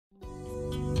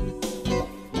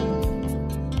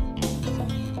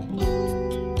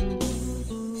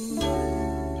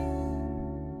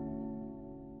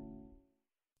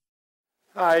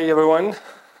Hi, everyone.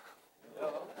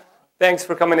 Thanks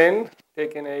for coming in,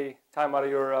 taking a time out of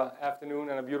your afternoon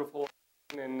and a beautiful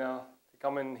afternoon to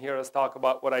come and hear us talk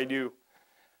about what I do.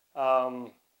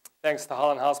 Thanks to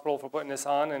Holland Hospital for putting this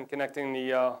on and connecting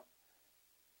the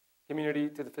community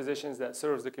to the physicians that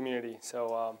serves the community.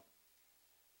 So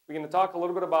we're going to talk a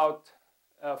little bit about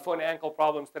foot and ankle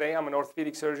problems today. I'm an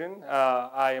orthopedic surgeon.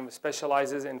 I am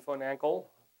specializes in foot and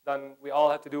ankle. We all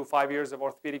have to do 5 years of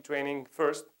orthopedic training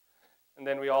first. And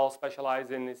then we all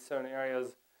specialize in certain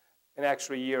areas an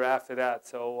extra year after that.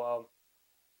 So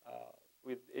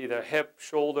with either hip,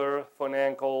 shoulder, foot and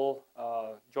ankle,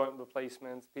 joint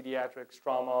replacements, pediatrics,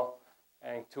 trauma,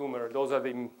 and tumor. Those are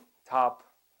the top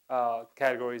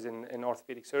categories in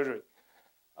orthopedic surgery.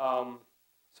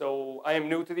 So I am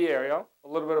new to the area. A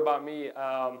little bit about me.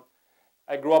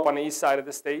 I grew up on the east side of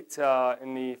the state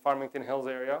in the Farmington Hills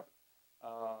area.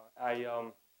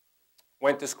 I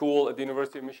went to school at the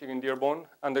University of Michigan Dearborn,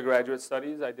 undergraduate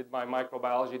studies. I did my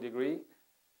microbiology degree.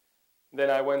 Then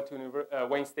I went to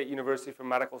Wayne State University for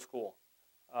medical school.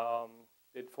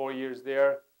 Did 4 years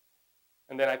there.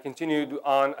 And then I continued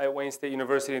on at Wayne State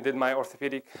University and did my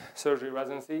orthopedic surgery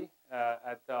residency at,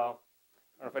 I don't know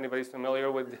if anybody's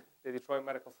familiar with the Detroit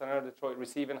Medical Center, Detroit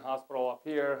Receiving Hospital up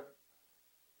here,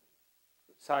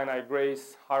 Sinai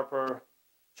Grace, Harper,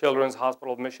 Children's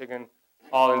Hospital of Michigan,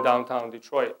 all in downtown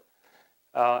Detroit.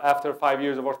 After 5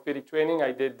 years of orthopedic training,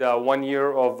 I did 1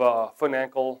 year of foot and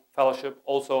ankle fellowship,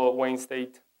 also at Wayne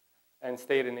State, and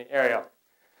stayed in the area.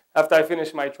 After I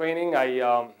finished my training, I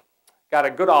got a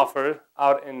good offer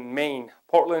out in Maine,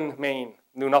 Portland, Maine.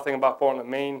 Knew nothing about Portland,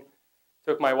 Maine.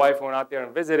 Took my wife and went out there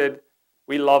and visited.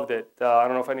 We loved it. I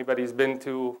don't know if anybody's been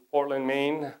to Portland,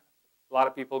 Maine. A lot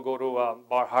of people go to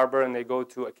Bar Harbor and they go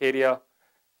to Acadia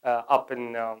up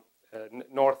in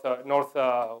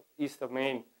northeast of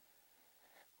Maine.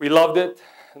 We loved it.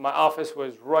 My office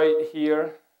was right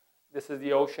here. This is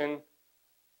the ocean.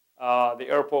 The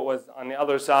airport was on the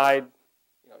other side.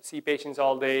 See patients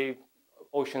all day.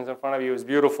 Oceans in front of you. It was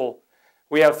beautiful.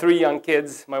 We have 3 young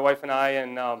kids, my wife and I,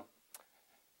 and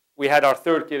we had our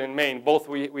 3rd kid in Maine. Both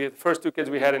we had the first 2 kids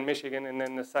we had in Michigan, and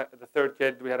then the 3rd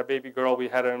kid, we had a baby girl. We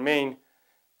had her in Maine,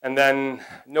 and then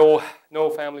no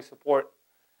family support.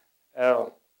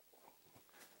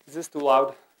 Is this too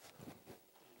loud?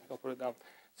 I'll put it down.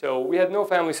 So we had no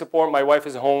family support. My wife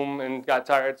is home and got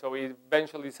tired, so we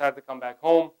eventually decided to come back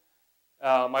home.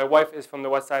 My wife is from the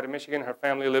west side of Michigan. Her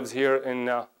family lives here in,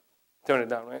 turn it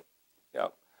down, right? Yeah.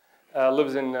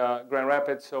 Lives in Grand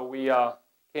Rapids, so we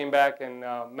came back and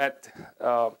met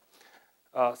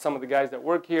some of the guys that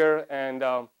work here. And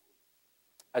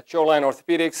at Shoreline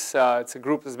Orthopedics, it's a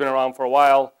group that's been around for a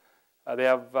while. They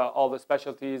have all the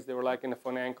specialties. They were like in the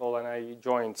foot and ankle, and I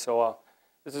joined. So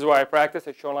this is where I practice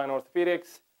at Shoreline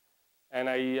Orthopedics. And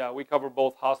we cover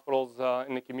both hospitals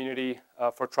in the community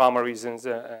for trauma reasons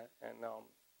and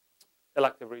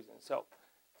elective reasons. So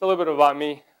it's a little bit about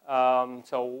me.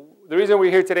 So the reason we're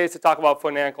here today is to talk about foot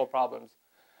and ankle problems.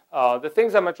 The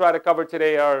things I'm going to try to cover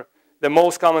today are the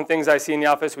most common things I see in the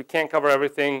office. We can't cover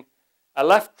everything. I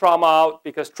left trauma out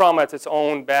because trauma is its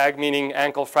own bag, meaning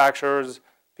ankle fractures,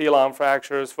 pilon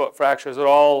fractures, foot fractures are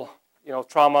all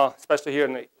trauma, especially here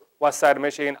in the west side of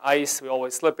Michigan. Ice, we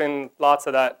always slip in, lots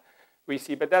of that we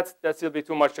see. But that's will be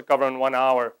too much to cover in 1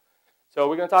 hour. So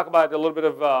we're going to talk about a little bit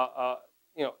of a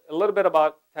little bit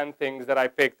about 10 things that I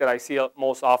picked that I see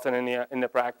most often in the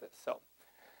practice. So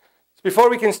before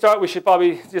we can start, we should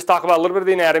probably just talk about a little bit of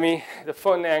the anatomy, the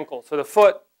foot and ankle. So the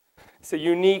foot, it's a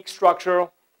unique structure.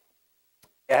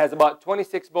 It has about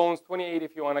 26 bones, 28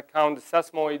 if you want to count the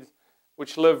sesamoids,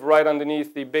 which live right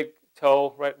underneath the big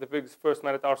toe, right, the big first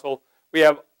metatarsal. We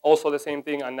have also the same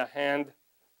thing on the hand,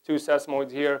 2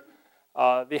 sesamoids here.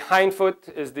 The hind foot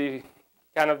is the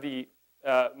kind of the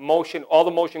motion. All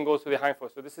the motion goes to the hind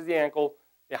foot. So this is the ankle.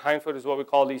 The hind foot is what we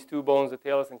call these 2 bones, the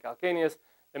talus and calcaneus.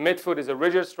 The midfoot is a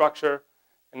rigid structure,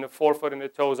 and the forefoot and the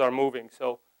toes are moving.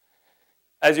 So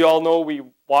as you all know, we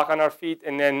walk on our feet,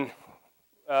 and then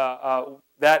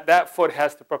that foot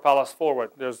has to propel us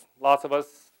forward. There's lots of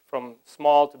us from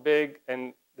small to big,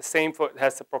 and the same foot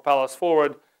has to propel us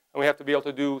forward, and we have to be able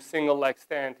to do single leg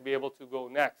stand to be able to go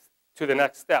to the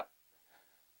next step.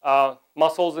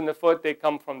 Muscles in the foot, they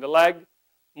come from the leg.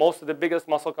 Most of the biggest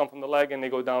muscle come from the leg, and they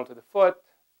go down to the foot.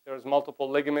 There's multiple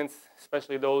ligaments,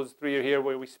 especially those 3 are here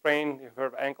where we sprain. You've heard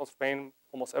of ankle sprain.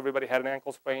 Almost everybody had an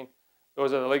ankle sprain.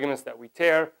 Those are the ligaments that we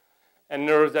tear, and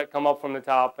nerves that come up from the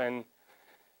top and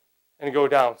go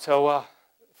down. So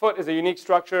foot is a unique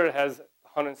structure. It has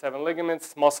 107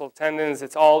 ligaments, muscle, tendons.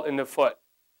 It's all in the foot.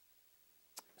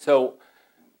 So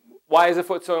why is the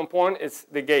foot so important? It's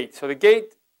the gait. So the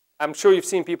gait I'm sure you've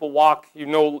seen people walk, you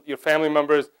know your family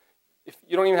members. If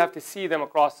you don't even have to see them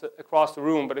across the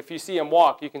room, but if you see them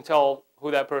walk, you can tell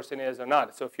who that person is or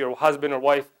not. So if your husband or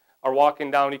wife are walking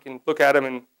down, you can look at them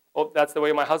and, oh, that's the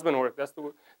way my husband works. That's the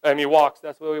way, walks.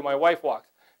 That's the way my wife walks.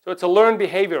 So it's a learned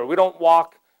behavior. We don't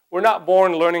walk. We're not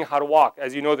born learning how to walk.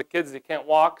 As you know, the kids, they can't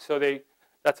walk, so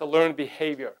that's a learned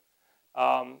behavior.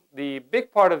 The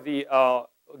big part of the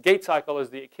gait cycle is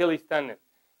the Achilles tendon.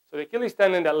 So the Achilles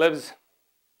tendon that lives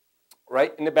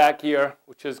right in the back here,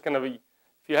 which is kind of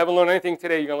if you haven't learned anything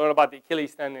today, you're going to learn about the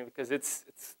Achilles tendon because it's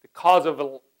the cause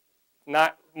of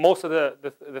not most of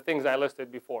the things I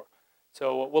listed before.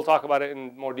 So we'll talk about it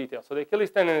in more detail. So the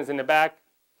Achilles tendon is in the back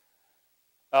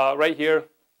right here.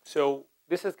 So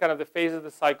this is kind of the phase of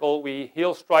the cycle. We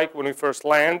heel strike when we first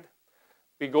land.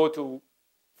 We go to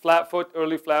flat foot,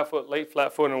 early flat foot, late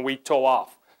flat foot, and we toe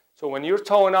off. So when you're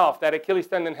toeing off, that Achilles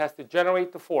tendon has to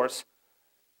generate the force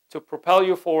to propel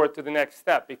you forward to the next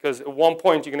step, because at one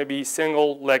point you're going to be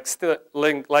single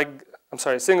limb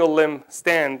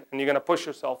stand, and you're going to push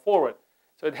yourself forward.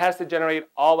 So it has to generate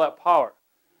all that power.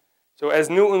 So as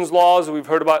Newton's laws, we've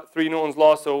heard about 3 Newton's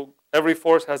laws. So every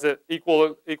force has an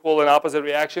equal and opposite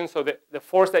reaction. So the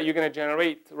force that you're going to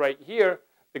generate right here,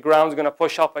 the ground's going to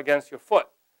push up against your foot.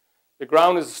 The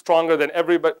ground is stronger than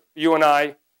you and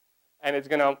I, and it's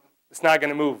not going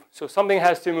to move. So something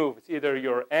has to move. It's either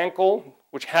your ankle,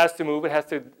 which has to move. It has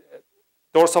to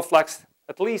dorsal flex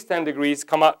at least 10 degrees,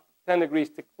 come up 10 degrees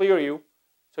to clear you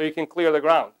so you can clear the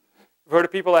ground. You've heard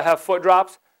of people that have foot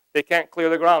drops. They can't clear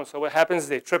the ground. So what happens is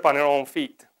they trip on their own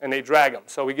feet, and they drag them.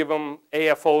 So we give them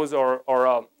AFOs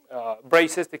or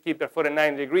braces to keep their foot at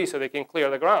 90 degrees so they can clear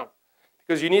the ground.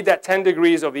 Because you need that 10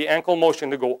 degrees of the ankle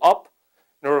motion to go up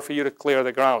in order for you to clear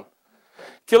the ground.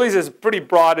 Achilles is a pretty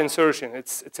broad insertion.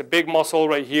 It's a big muscle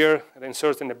right here. It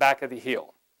inserts in the back of the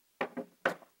heel.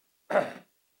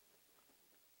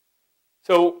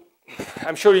 So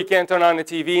I'm sure you can't turn on the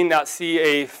TV and not see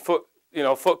a foot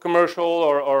commercial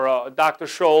or a Dr.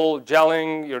 Scholl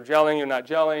gelling. You're gelling, you're not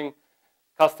gelling.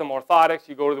 Custom orthotics.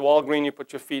 You go to the Walgreens, you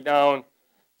put your feet down.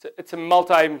 It's a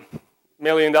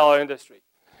multi-million-dollar industry.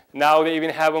 Now they even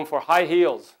have them for high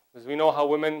heels, because we know how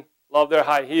women love their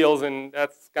high heels, and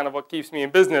that's kind of what keeps me in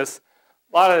business.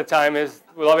 A lot of the time is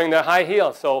loving their high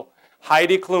heels. So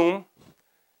Heidi Klum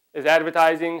is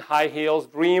advertising high heels,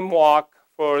 Dream Walk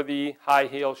for the high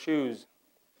heel shoes.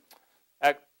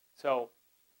 So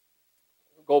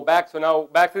go back. So now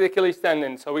back to the Achilles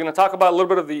tendon. So we're going to talk about a little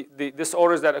bit of the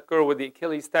disorders that occur with the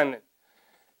Achilles tendon.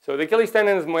 So the Achilles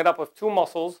tendon is made up of 2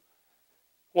 muscles.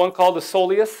 One called the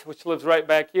soleus, which lives right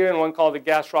back here, and one called the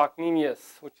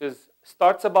gastrocnemius, which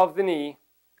starts above the knee,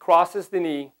 crosses the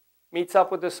knee, meets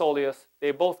up with the soleus.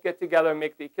 They both get together and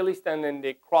make the Achilles tendon.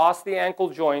 They cross the ankle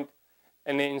joint,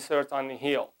 and they insert on the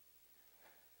heel.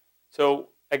 So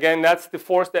again, that's the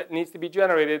force that needs to be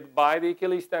generated by the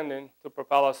Achilles tendon to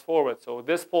propel us forward. So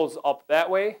this pulls up that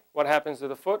way. What happens to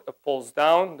the foot? It pulls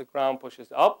down, the ground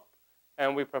pushes up,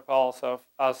 and we propel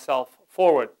ourselves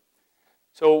forward.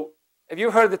 So have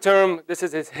you heard the term, this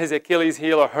is his Achilles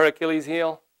heel or her Achilles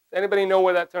heel? Does anybody know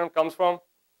where that term comes from?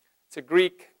 It's a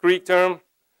Greek term.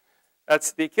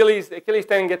 That's the Achilles. The Achilles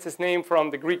tendon gets its name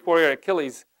from the Greek warrior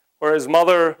Achilles, where his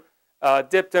mother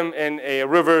dipped him in a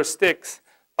river Styx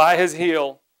by his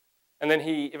heel, and then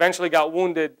he eventually got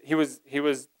wounded. He was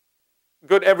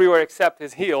good everywhere except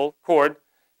his heel cord,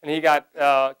 and he got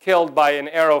killed by an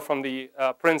arrow from the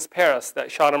Prince Paris that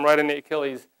shot him right in the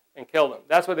Achilles and killed him.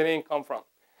 That's where the name comes from.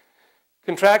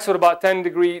 Contracts with about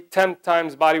 10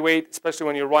 times body weight, especially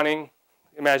when you're running.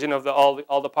 Imagine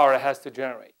all the power it has to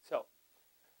generate.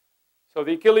 So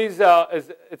the Achilles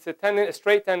it's a tendon, a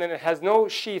straight tendon. It has no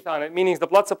sheath on it, meaning the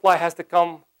blood supply has to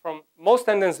come from most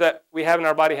tendons that we have in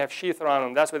our body have sheath around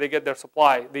them. That's where they get their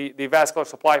supply, the vascular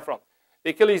supply from.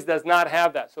 The Achilles does not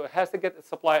have that, so it has to get the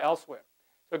supply elsewhere.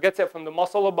 So it gets it from the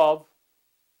muscle above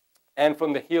and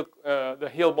from the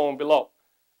heel bone below.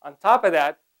 On top of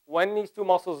that, when these 2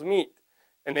 muscles meet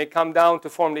and they come down to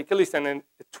form the Achilles tendon,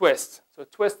 it twists. So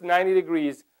it twists 90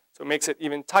 degrees, so it makes it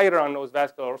even tighter on those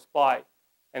vascular supply,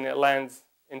 and it lands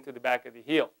into the back of the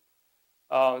heel.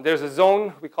 There's a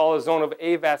zone, we call a zone of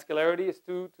avascularity. It's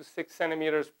 2 to 6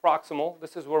 centimeters proximal.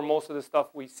 This is where most of the stuff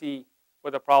we see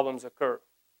where the problems occur.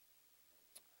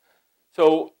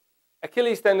 So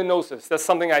Achilles tendinosis, that's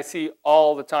something I see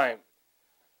all the time.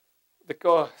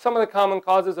 Some of the common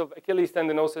causes of Achilles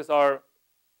tendinosis are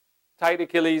tight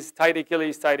Achilles, tight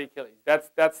Achilles, tight Achilles.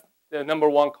 That's the number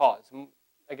 1 cause.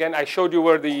 Again, I showed you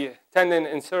where the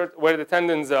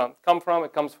tendons come from.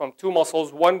 It comes from 2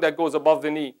 muscles, one that goes above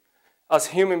the knee. As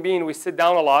a human being, we sit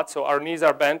down a lot, so our knees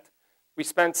are bent. We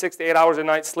spend 6 to 8 hours a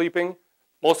night sleeping.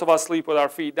 Most of us sleep with our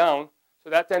feet down, so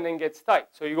that tendon gets tight.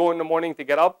 So you go in the morning to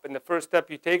get up, and the first step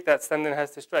you take, that tendon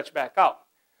has to stretch back out.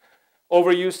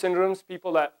 Overuse syndromes,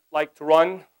 people that like to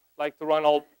run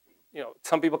all,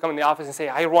 some people come in the office and say,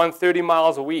 I run 30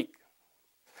 miles a week.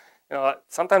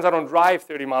 Sometimes I don't drive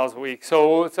 30 miles a week.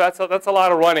 So that's a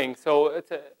lot of running. So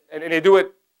and they do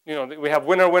it, we have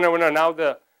winter. Now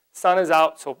the sun is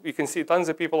out, so you can see tons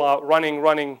of people out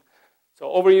running. So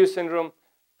overuse syndrome,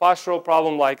 postural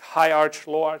problem like high arch,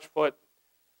 low arch foot,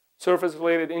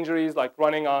 surface-related injuries like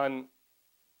running on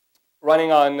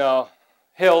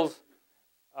hills,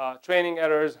 training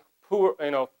errors,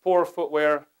 poor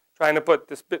footwear, trying to put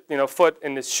this foot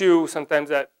in this shoe. Sometimes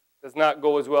that does not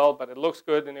go as well, but it looks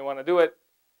good and they want to do it.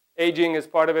 Aging is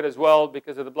part of it as well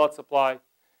because of the blood supply.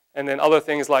 And then other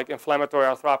things like inflammatory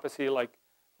arthropathy, like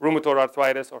rheumatoid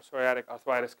arthritis or psoriatic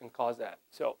arthritis can cause that.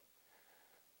 So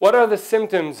what are the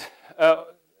symptoms?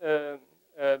 The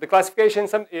classification,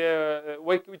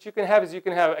 which you can have is you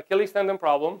can have Achilles tendon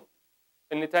problem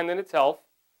in the tendon itself,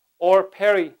 or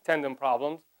peritendon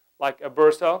problems like a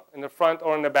bursa in the front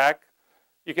or in the back.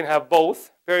 You can have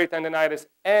both, peritendinitis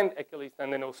and Achilles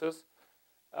tendinosis.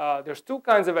 There's two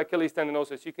kinds of Achilles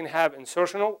tendinosis. You can have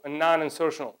insertional and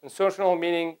non-insertional. Insertional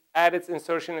meaning at its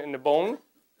insertion in the bone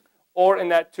or in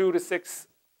that 2 to 6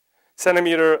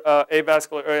 centimeter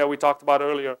avascular area we talked about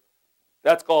earlier.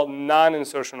 That's called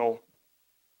non-insertional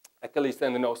Achilles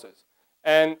tendinosis.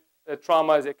 And the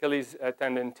trauma is Achilles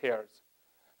tendon tears.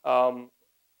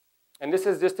 And this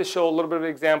is just to show a little bit of an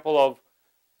example of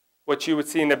what you would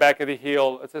see in the back of the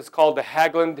heel. This is called the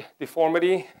Haglund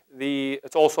deformity.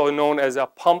 It's also known as a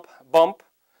pump bump,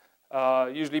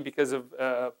 usually because of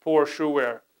poor shoe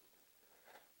wear.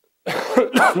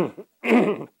 So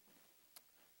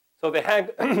the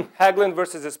Haglund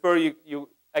versus the spur,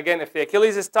 again, if the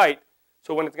Achilles is tight,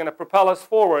 so when it's going to propel us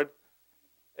forward,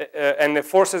 and the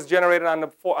forces generated on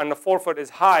the forefoot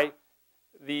is high,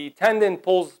 the tendon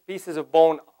pulls pieces of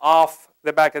bone off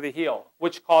the back of the heel,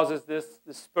 which causes this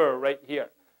spur right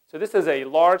here. So this is a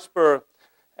large spur,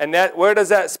 and where does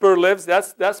that spur live?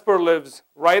 That spur lives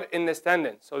right in this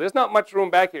tendon. So there's not much room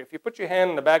back here. If you put your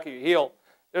hand on the back of your heel,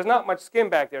 there's not much skin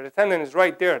back there. The tendon is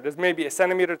right there. There's maybe 1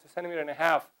 centimeter to 1.5 centimeters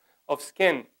of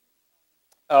skin.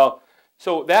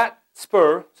 So that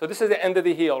spur, so this is the end of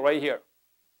the heel right here.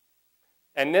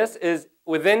 And this is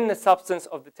within the substance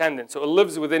of the tendon. So it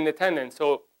lives within the tendon.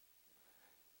 So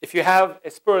if you have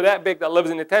a spur that big that lives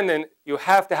in the tendon, you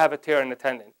have to have a tear in the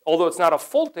tendon. Although it's not a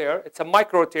full tear, it's a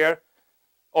micro tear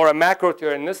or a macro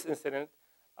tear in this incident.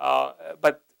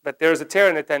 But there's a tear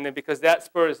in the tendon because that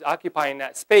spur is occupying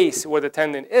that space where the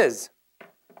tendon is.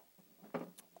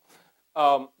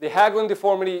 The Haglund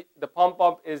deformity, the pump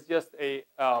bump, is just a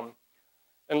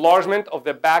enlargement of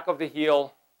the back of the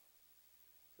heel.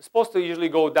 It's supposed to usually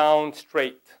go down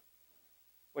straight.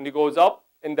 When it goes up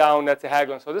and down, that's a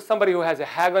Haglund. So this is somebody who has a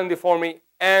Haglund deformity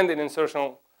and an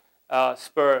insertional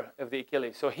spur of the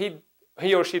Achilles. So he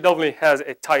or she definitely has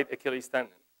a tight Achilles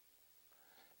tendon.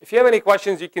 If you have any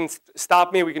questions, you can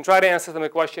stop me. We can try to answer some of the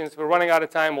questions. If we're running out of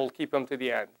time, we'll keep them to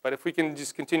the end. But if we can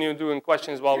just continue doing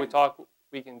questions while we talk,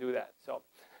 we can do that. So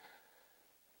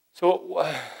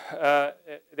the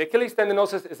Achilles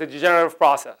tendinosis is a degenerative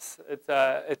process.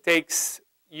 It takes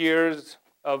years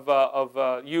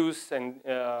of use and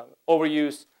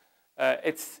overuse.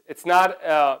 It's not,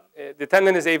 the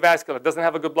tendon is avascular. It doesn't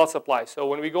have a good blood supply. So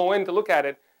when we go in to look at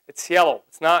it, it's yellow.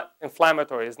 It's not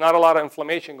inflammatory. There's not a lot of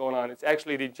inflammation going on. It's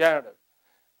actually degenerative.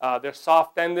 There's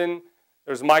soft tendon.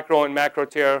 There's micro and macro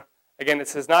tear. Again,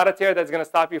 this is not a tear that's going to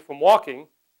stop you from walking.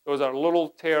 Those are little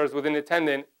tears within the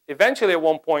tendon. Eventually, at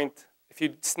one point, if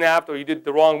you snapped or you did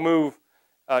the wrong move,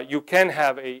 you can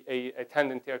have a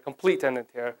tendon tear, complete tendon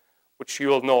tear, which you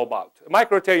will know about. A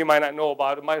micro tear you might not know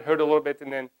about. It might hurt a little bit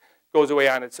and then goes away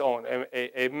on its own.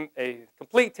 A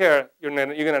complete tear you're going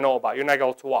to know about. You're not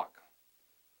going to walk.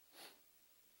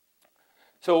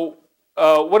 So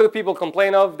what do people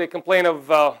complain of? They complain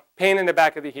of pain in the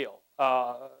back of the heel,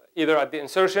 either at the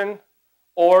insertion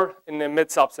or in the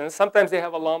mid-substance. Sometimes they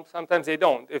have a lump, sometimes they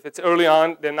don't. If it's early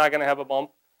on, they're not going to have a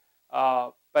bump.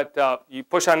 But you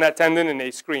push on that tendon and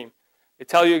they scream. They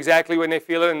tell you exactly when they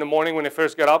feel it in the morning when they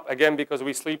first get up. Again, because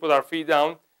we sleep with our feet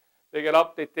down. They get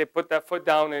up, they put that foot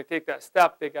down, and they take that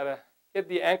step. They got to hit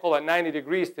the ankle at 90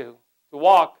 degrees to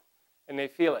walk, and they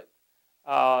feel it.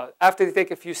 After they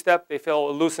take a few steps, they feel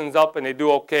it loosens up, and they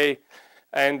do okay.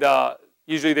 And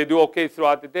usually they do okay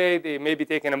throughout the day. They may be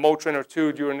taking a Motrin or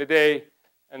two during the day.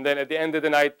 And then at the end of the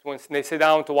night, when they sit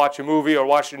down to watch a movie or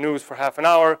watch the news for half an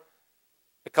hour,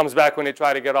 it comes back when they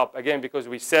try to get up. Again, because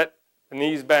we sit, the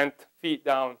knees bent, feet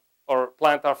down, or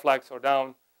plantar flex or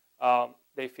down,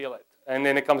 they feel it. and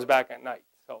then it comes back at night.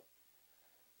 So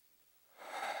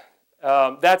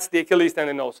that's the Achilles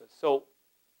tendinosis. So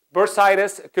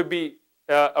bursitis could be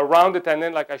around the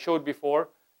tendon, like I showed before.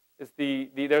 It's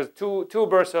there's two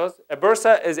bursas. A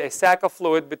bursa is a sac of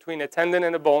fluid between a tendon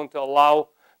and a bone to allow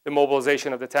the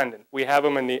mobilization of the tendon. We have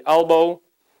them in the elbow.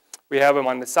 We have them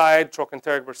on the side,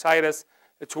 trochanteric bursitis.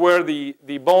 It's where the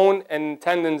bone and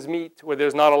tendons meet, where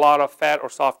there's not a lot of fat or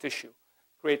soft tissue.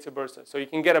 Creates a bursa. So you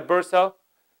can get a bursa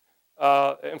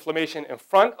inflammation in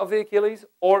front of the Achilles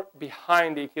or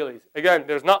behind the Achilles. Again,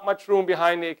 there's not much room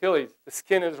behind the Achilles. The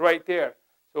skin is right there.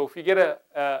 So if you get a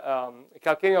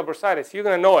calcaneal bursitis, you're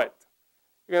going to know it.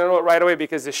 You're going to know it right away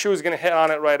because the shoe is going to hit on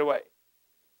it right away.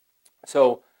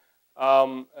 So,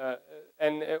 so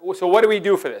what do we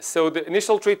do for this? So the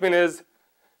initial treatment is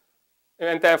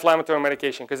anti-inflammatory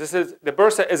medication because the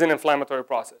bursa is an inflammatory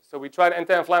process. So we tried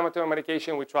anti-inflammatory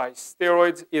medication. We try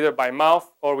steroids either by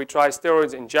mouth or we try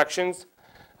steroids injections.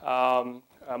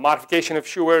 Modification of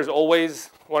shoe wear is always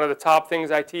one of the top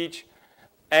things I teach.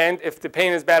 And if the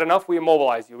pain is bad enough, we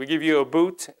immobilize you. We give you a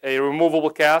boot, a removable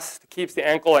cast that keeps the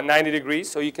ankle at 90 degrees,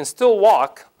 so you can still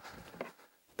walk,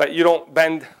 but you don't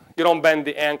bend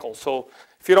the ankle. So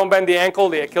if you don't bend the ankle,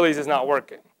 the Achilles is not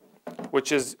working,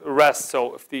 which is rest.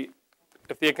 So if the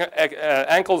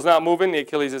ankle is not moving, the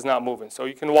Achilles is not moving. So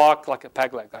you can walk like a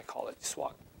peg leg, I call it. Just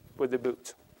walk with the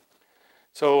boot.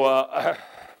 So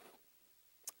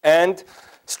and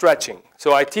stretching.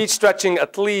 So I teach stretching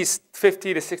at least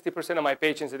 50 to 60% of my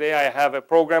patients a day. I have a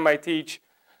program I teach.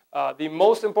 The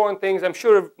most important things, I'm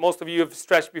sure most of you have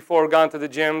stretched before, gone to the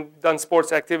gym, done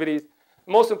sports activities.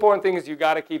 The most important thing is you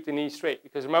got to keep the knee straight.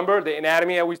 Because remember, the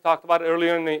anatomy that we talked about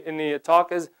earlier in the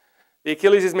talk is the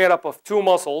Achilles is made up of two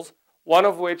muscles, one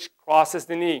of which crosses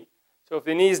the knee. So if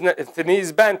the knee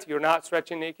is bent, you're not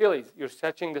stretching the Achilles. You're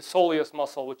stretching the soleus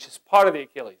muscle, which is part of the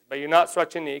Achilles. But you're not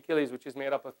stretching the Achilles, which is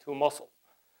made up of two muscles.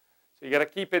 So you got to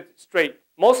keep it straight.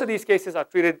 Most of these cases are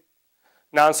treated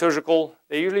non-surgical.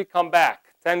 They usually come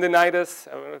back. Tendinitis,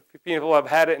 if people have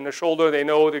had it in the shoulder, they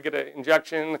know they get an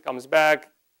injection, it comes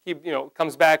back.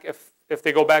 Comes back if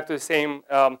they go back to the same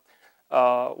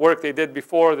work they did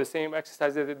before, the same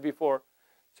exercise they did before.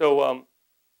 So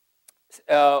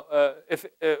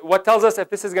what tells us if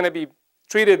this is going to be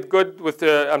treated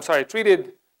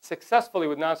treated successfully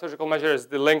with non-surgical measures is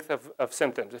the length of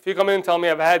symptoms. If you come in and tell me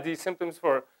I've had these symptoms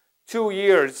for 2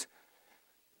 years,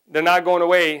 they're not going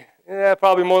away,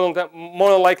 probably more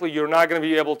than likely you're not going to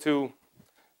be able to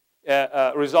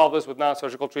resolve this with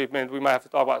non-surgical treatment. We might have to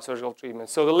talk about surgical treatment.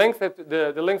 So the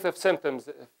length of symptoms,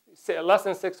 less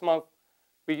than 6 months,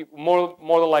 more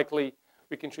than likely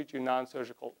we can treat you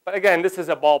non-surgical. But again, this is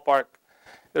a ballpark.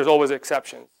 There's always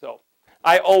exceptions. So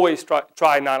I always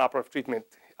try non-operative treatment.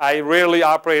 I rarely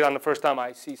operate on the first time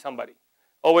I see somebody.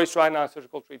 Always try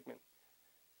non-surgical treatment.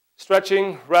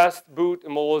 Stretching, rest, boot,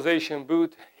 immobilization,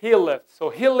 boot, heel lift.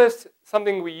 So heel lift,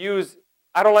 something we use.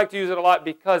 I don't like to use it a lot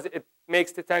because it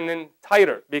makes the tendon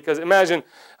tighter. Because imagine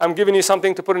I'm giving you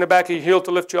something to put in the back of your heel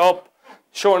to lift you up,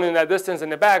 shortening that distance in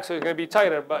the back, so it's going to be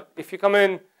tighter. But if you come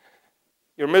in,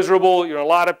 you're miserable, you're in a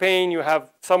lot of pain, you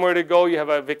have somewhere to go, you have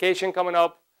a vacation coming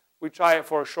up, we try it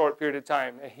for a short period of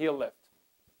time, a heel lift.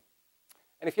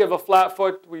 And if you have a flat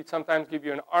foot, we sometimes give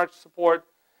you an arch support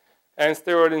and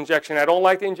steroid injection. I don't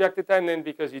like to inject the tendon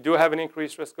because you do have an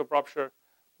increased risk of rupture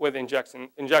with injection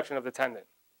of the tendon.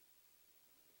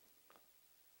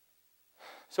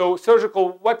 So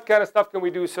surgical, what kind of stuff can we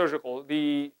do surgical?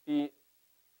 We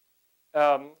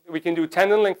can do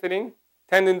tendon lengthening,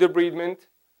 tendon debridement,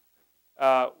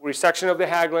 resection of the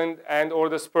hagland and or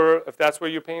the spur, if that's where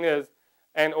your pain is,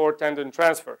 and or tendon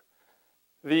transfer.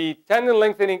 The tendon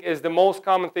lengthening is the most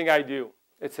common thing I do.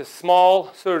 It's a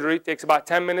small surgery, takes about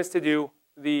 10 minutes to do.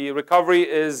 The recovery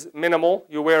is minimal.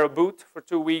 You wear a boot for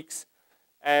 2 weeks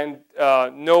and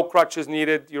no crutches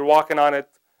needed. You're walking on it.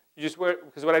 You just wear,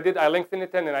 because what I did, I lengthen the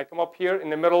tendon. I come up here in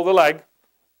the middle of the leg.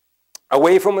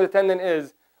 Away from where the tendon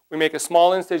is, we make a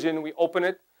small incision, we open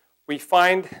it, we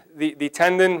find the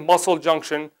tendon muscle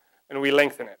junction, and we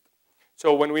lengthen it.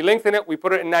 So when we lengthen it, we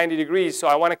put it at 90 degrees. So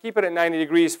I want to keep it at 90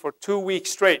 degrees for 2 weeks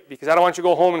straight because I don't want you to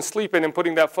go home and sleep in and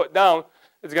putting that foot down.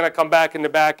 It's going to come back in the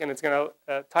back and it's going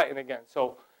to tighten again.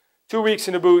 So 2 weeks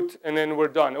in the boot and then we're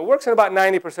done. It works in about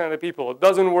 90% of the people. It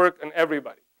doesn't work on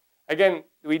everybody. Again,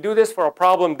 we do this for a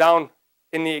problem down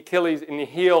in the Achilles, in the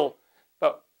heel.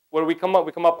 But where we come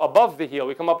up above the heel.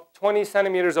 We come up 20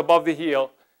 centimeters above the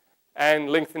heel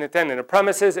and lengthen the tendon. The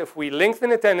premise is if we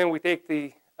lengthen the tendon, we take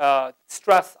the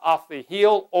stress off the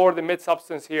heel or the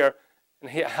mid-substance here and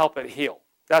help it heal.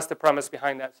 That's the premise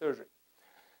behind that surgery.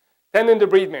 Tendon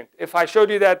debridement. If I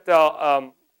showed you that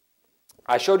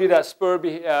I showed you that spur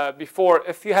before.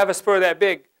 If you have a spur that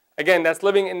big, again, that's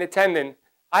living in the tendon.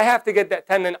 I have to get that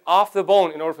tendon off the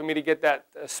bone in order for me to get that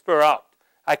spur out.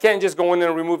 I can't just go in there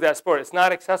and remove that spur. It's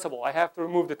not accessible. I have to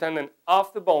remove the tendon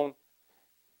off the bone,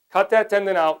 cut that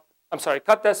tendon out. I'm sorry,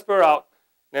 cut that spur out,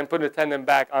 and then put the tendon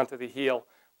back onto the heel,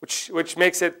 which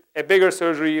makes it a bigger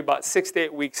surgery, about 6 to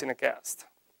 8 weeks in a cast.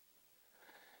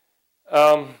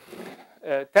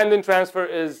 Tendon transfer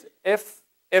is if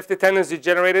the tendon is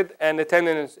degenerated and the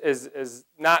tendon is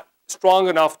not strong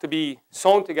enough to be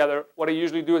sewn together, what I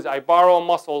usually do is I borrow a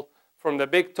muscle from the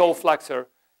big toe flexor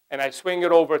and I swing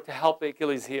it over to help the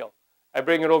Achilles heal. I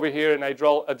bring it over here and I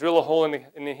drill a hole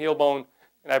in the heel bone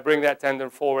and I bring that tendon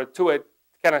forward to it,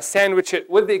 kind of sandwich it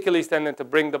with the Achilles tendon to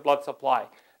bring the blood supply.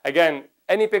 Again,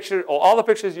 any picture, or all the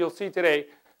pictures you'll see today,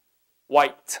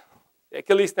 white. The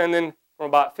Achilles tendon from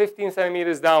about 15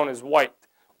 centimeters down is white.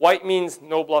 White means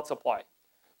no blood supply.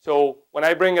 So when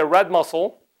I bring a red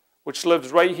muscle, which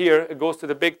lives right here, it goes to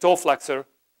the big toe flexor,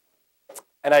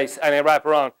 and I wrap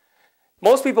around.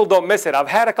 Most people don't miss it. I've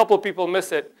had a couple of people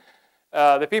miss it.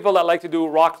 The people that like to do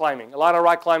rock climbing. A lot of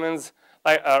rock climbers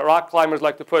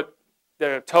like to put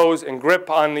their toes and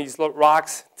grip on these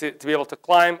rocks to be able to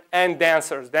climb, and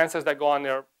dancers that go on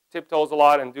their tiptoes a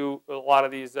lot and do a lot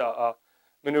of these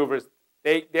maneuvers.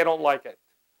 They don't like it.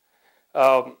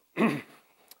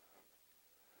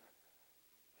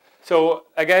 So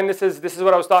again, this is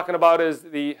what I was talking about, is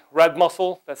the red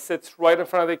muscle that sits right in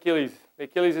front of the Achilles. The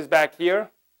Achilles is back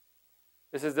here.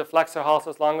 This is the flexor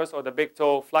hallucis longus, or the big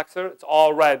toe flexor. It's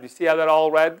all red. You see how they're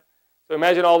all red? So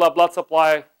imagine all that blood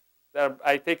supply.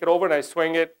 I take it over and I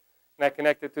swing it and I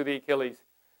connect it to the Achilles.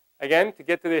 Again, to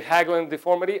get to the Haglund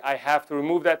deformity, I have to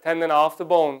remove that tendon off the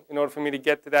bone in order for me to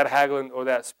get to that Haglund or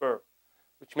that spur,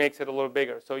 which makes it a little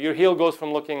bigger. So your heel goes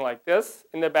from looking like this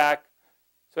in the back.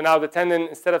 So now the tendon,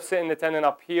 instead of sitting the tendon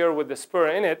up here with the spur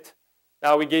in it,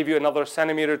 now we gave you another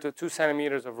centimeter to 2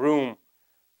 centimeters of room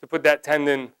to put that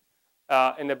tendon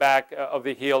in the back of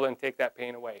the heel and take that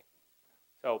pain away.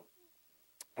 So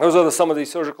those are some of the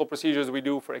surgical procedures we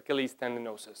do for Achilles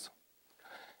tendinosis.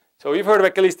 So you've heard of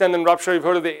Achilles tendon rupture. You've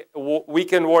heard of the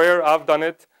weekend warrior. I've done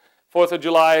it. 4th of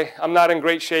July, I'm not in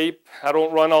great shape. I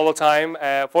don't run all the time.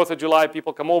 4th of July,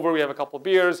 people come over. We have a couple of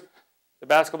beers. The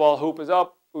basketball hoop is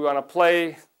up. We want to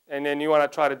play. And then you want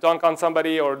to try to dunk on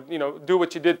somebody, or do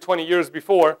what you did 20 years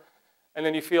before. And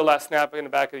then you feel that snap in the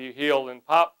back of your heel and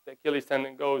pop, the Achilles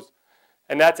tendon goes.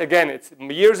 And that's, again, it's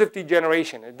years of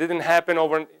degeneration. It didn't happen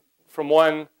from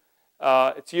one.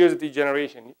 It's years of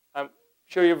degeneration. I'm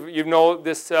sure you know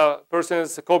this person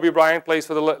is Kobe Bryant, plays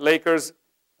for the Lakers,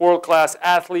 world-class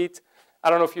athlete. I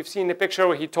don't know if you've seen the picture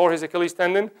where he tore his Achilles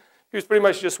tendon. He was pretty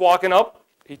much just walking up.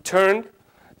 He turned,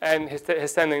 and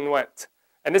his tendon went.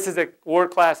 And this is a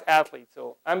world-class athlete,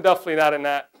 so I'm definitely not in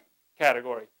that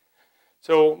category.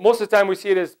 So most of the time we see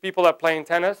it as people that are playing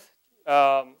tennis,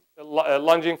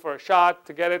 lunging for a shot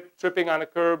to get it, tripping on a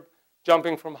curb,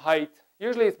 jumping from height.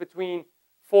 Usually it's between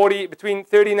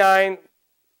 39,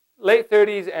 late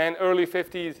 30s and early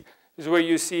 50s is where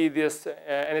you see this,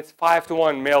 and it's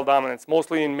 5-to-1 male dominance,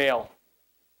 mostly in male.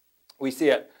 We see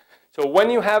it. So when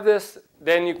you have this,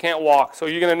 then you can't walk. So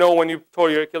you're going to know when you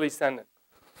tore your Achilles tendon.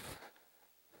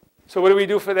 So what do we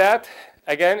do for that?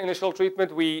 Again, initial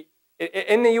treatment,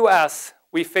 in the US,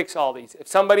 we fix all these. If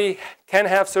somebody can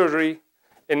have surgery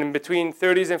in between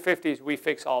 30s and 50s, we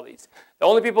fix all these. The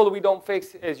only people that we don't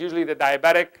fix is usually the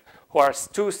diabetic who are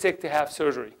too sick to have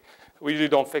surgery. We usually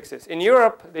don't fix this. In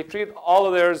Europe, they treat all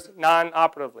of theirs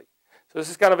non-operatively. So this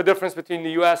is kind of a difference between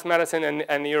the US medicine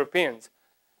and the Europeans.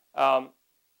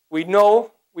 We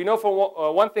know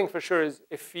for one thing for sure is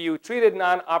if you treat it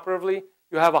non-operatively,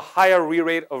 you have a higher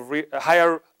rate of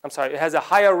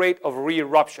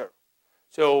re-rupture.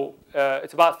 So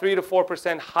it's about 3 to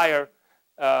 4% higher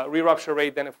re-rupture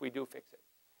rate than if we do fix it.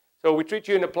 So we treat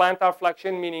you in a plantar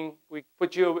flexion, meaning we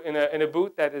put you in a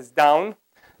boot that is down.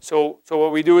 So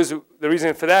what we do is, the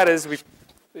reason for that is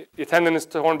the tendon is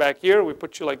torn back here. We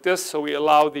put you like this, so we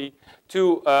allow the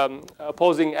two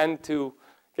opposing ends to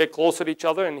get closer to each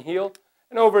other and heal.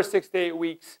 And over 6 to 8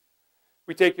 weeks,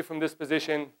 we take you from this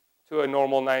position to a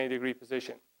normal 90-degree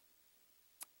position.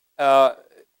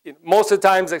 Most of the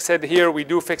times, like I said here, we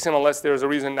do fix them unless there's a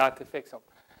reason not to fix them.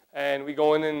 And we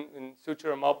go in and suture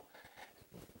them up.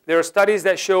 There are studies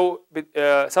that show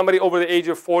somebody over the age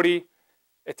of 40,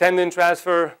 a tendon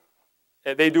transfer,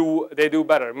 they do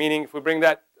better. Meaning, if we bring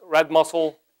that red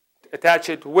muscle, attach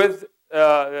it with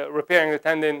repairing the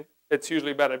tendon, it's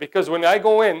usually better. Because when I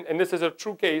go in, and this is a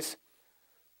true case,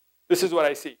 this is what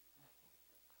I see.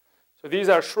 So these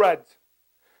are shreds.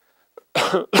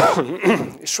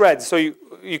 Shreds. So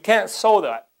you can't sew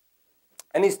that.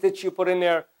 Any stitch you put in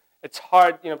there, it's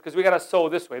hard, you know, because we got to sew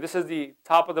this way. This is the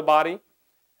top of the body,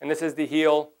 and this is the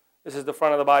heel. This is the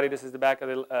front of the body. This is the back of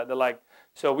the leg.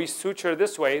 So we suture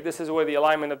this way. This is where the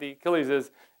alignment of the Achilles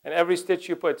is, and every stitch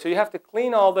you put. So you have to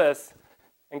clean all this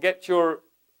and get your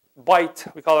bite,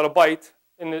 we call it a bite,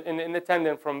 in the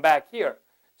tendon from back here.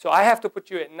 So I have to put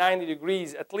you at 90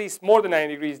 degrees, at least more than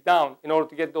 90 degrees down, in order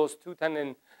to get those two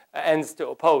tendon ends to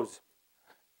oppose.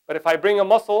 But if I bring a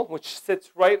muscle, which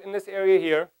sits right in this area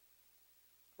here,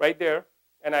 right there,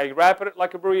 and I wrap it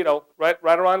like a burrito, right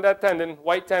around that tendon,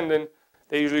 white tendon,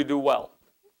 they usually do well.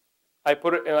 I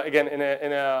put it again in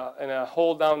a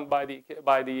hole down by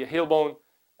the heel bone,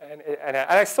 and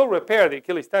I still repair the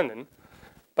Achilles tendon,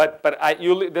 but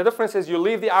the difference is you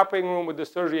leave the operating room with the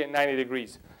surgery at 90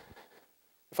 degrees.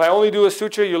 If I only do a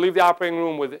suture, you leave the operating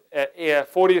room with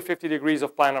 40 to 50 degrees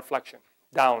of plantar flexion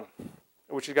down,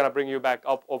 which is going to bring you back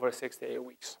up over 6 to 8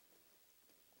 weeks.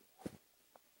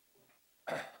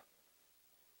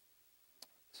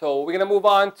 So we're going to move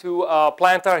on to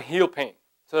plantar heel pain.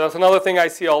 So that's another thing I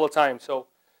see all the time. So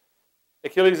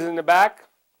Achilles is in the back,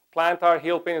 plantar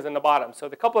heel pain is in the bottom. So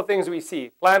the couple of things we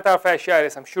see. Plantar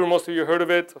fasciitis, I'm sure most of you heard of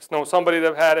it, or know somebody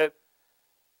that had it.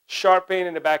 Sharp pain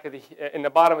in the back of in the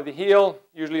bottom of the heel.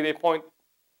 Usually they point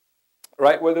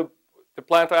right where the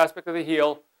plantar aspect of the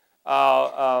heel.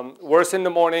 Worse in the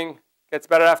morning, gets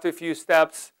better after a few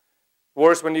steps.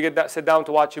 Worse when you sit down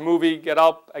to watch a movie, get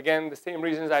up. Again, the same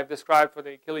reasons I've described for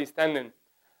the Achilles tendon.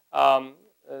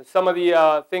 Some of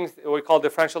the things that we call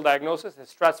differential diagnosis is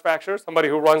stress fracture. Somebody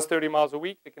who runs 30 miles a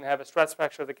week, they can have a stress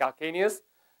fracture of the calcaneus.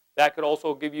 That could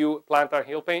also give you plantar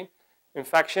heel pain.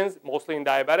 Infections, mostly in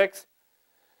diabetics.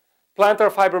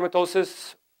 Plantar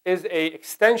fibromatosis is an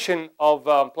extension of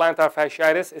plantar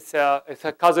fasciitis. It's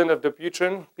a cousin of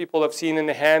dupuytren. People have seen in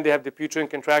the hand, they have dupuytren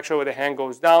contracture where the hand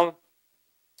goes down.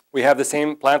 We have the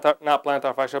same plantar, not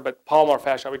plantar fascia, but palmar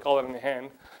fascia, we call it in the hand.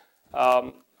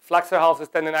 Flexor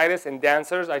hallucis tendinitis in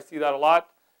dancers, I see that a lot.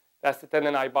 That's the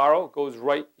tendon I borrow. It goes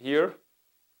right here.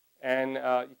 And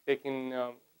they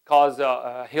can cause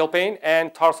heel pain.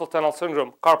 And tarsal tunnel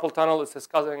syndrome. Carpal tunnel is his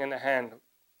cousin in the hand.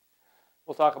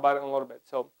 We'll talk about it in a little bit.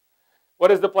 So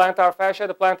what is the plantar fascia?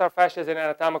 The plantar fascia is an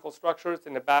anatomical structure. It's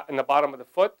in the bottom of the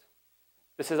foot.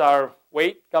 This is our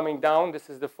weight coming down. This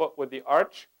is the foot with the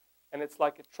arch. And it's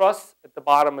like a truss at the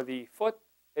bottom of the foot.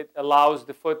 It allows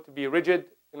the foot to be rigid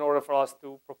in order for us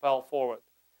to propel forward.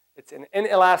 It's an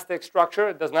inelastic structure.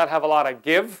 It does not have a lot of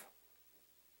give.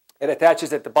 It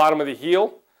attaches at the bottom of the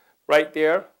heel, right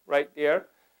there,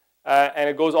 and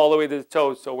it goes all the way to the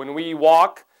toes. So when we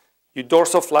walk, you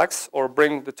dorsiflex or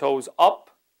bring the toes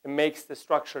up. It makes the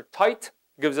structure tight,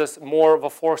 gives us more of a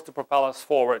force to propel us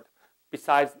forward,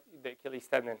 besides the Achilles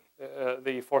tendon,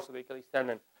 the force of the Achilles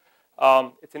tendon.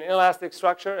 It's an inelastic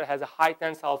structure. It has a high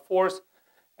tensile force,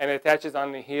 and it attaches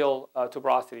on the heel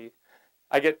tuberosity.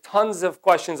 I get tons of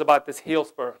questions about this heel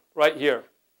spur right here.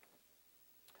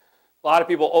 A lot of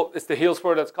people, oh, it's the heel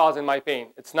spur that's causing my pain.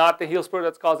 It's not the heel spur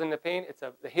that's causing the pain.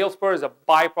 The heel spur is a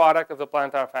byproduct of the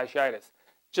plantar fasciitis.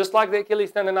 Just like the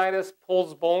Achilles tendonitis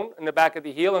pulls bone in the back of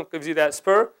the heel and gives you that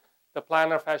spur, the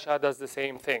plantar fascia does the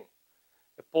same thing.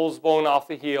 It pulls bone off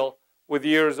the heel with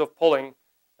years of pulling,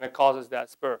 and it causes that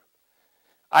spur.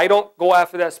 I don't go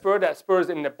after that spur. That spur is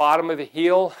in the bottom of the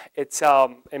heel. It's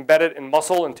embedded in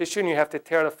muscle and tissue, and you have to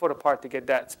tear the foot apart to get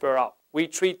that spur out. We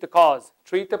treat the cause.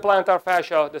 Treat the plantar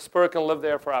fascia. The spur can live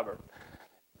there forever.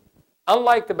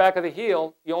 Unlike the back of the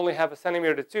heel, you only have 1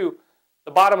 centimeter to 2.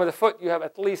 The bottom of the foot, you have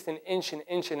at least an inch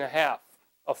and a half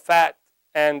of fat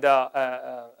and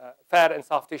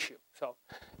soft tissue. So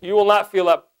you will not feel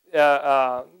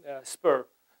that spur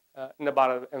in the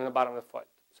bottom of the foot.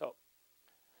 So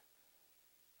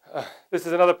this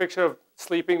is another picture of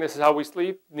sleeping. This is how we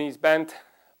sleep: knees bent,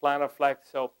 plantar flex.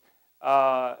 So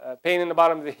pain in the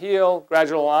bottom of the heel,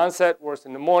 gradual onset, worse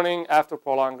in the morning, after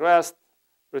prolonged rest,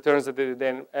 returns at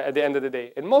the end of the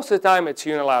day. And most of the time, it's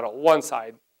unilateral, one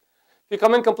side. If you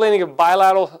come in complaining of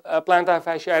bilateral plantar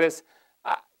fasciitis,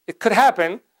 it could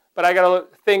happen, but I got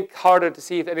to think harder to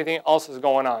see if anything else is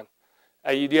going on.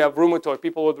 You do have rheumatoid.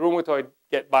 People with rheumatoid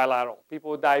get bilateral.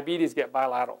 People with diabetes get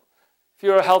bilateral. If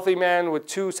you're a healthy man with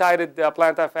two-sided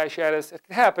plantar fasciitis, it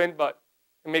can happen, but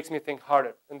it makes me think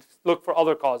harder and look for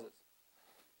other causes.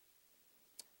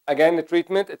 Again, the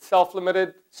treatment, it's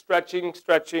self-limited, stretching,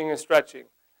 stretching, and stretching.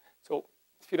 So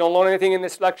if you don't learn anything in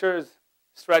this lecture, is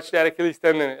stretch that Achilles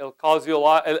tendon. It'll cause you a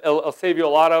lot. It'll save you a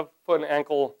lot of foot and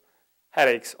ankle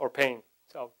headaches or pain.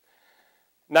 So,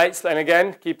 and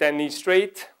again, keep that knee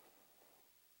straight.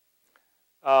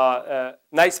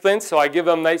 Night splints. So I give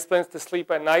them night splints to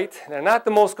sleep at night. They're not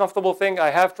the most comfortable thing. I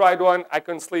have tried one. I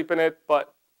couldn't sleep in it,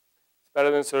 but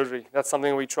better than surgery. That's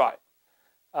something we try.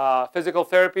 Physical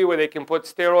therapy, where they can put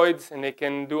steroids and they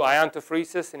can do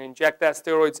iontophoresis and inject that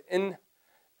steroids in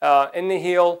the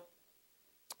heel,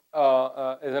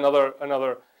 is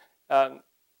another.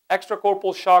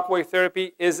 Extracorporeal shockwave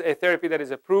therapy is a therapy that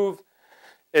is approved.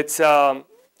 It's a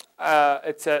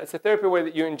therapy where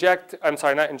you inject. I'm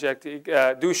sorry, not inject.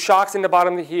 Do shocks in the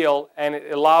bottom of the heel, and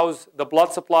it allows the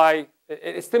blood supply.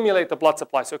 It stimulates the blood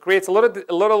supply, so it creates a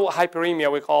little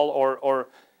hyperemia, we call, or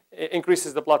it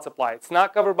increases the blood supply. It's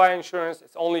not covered by insurance.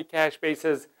 It's only cash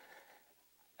basis.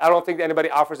 I don't think anybody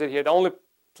offers it here. The only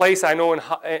place I know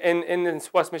in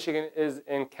West Michigan is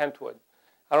in Kentwood.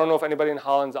 I don't know if anybody in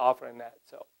Holland's offering that.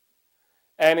 So,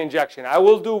 and injection. I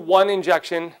will do one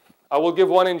injection. I will give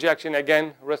one injection.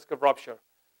 Again, risk of rupture.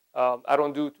 I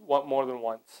don't do more than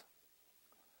once.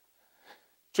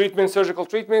 Treatment, surgical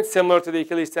treatment, similar to the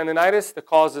Achilles tendonitis. The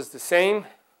cause is the same.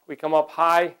 We come up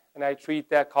high, and I treat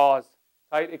that cause.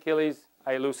 Tight Achilles,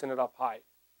 I loosen it up high.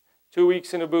 2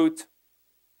 weeks in a boot.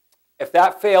 If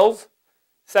that fails,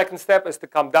 second step is to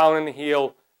come down in the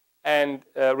heel and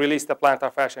release the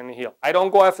plantar fascia in the heel. I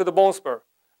don't go after the bone spur.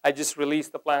 I just release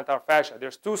the plantar fascia.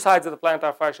 There's two sides of the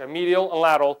plantar fascia, medial and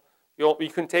lateral. You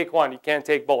can take one. You can't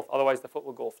take both. Otherwise, the foot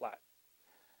will go flat.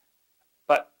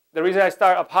 But the reason I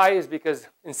start up high is because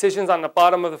incisions on the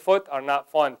bottom of the foot are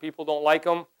not fun. People don't like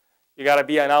them. You got to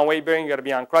be on weight bearing. You got to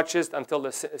be on crutches until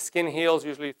the skin heals,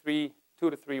 usually 2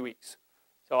 to 3 weeks.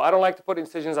 So I don't like to put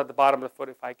incisions at the bottom of the foot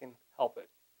if I can help it.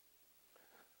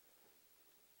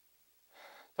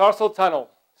 Tarsal tunnel.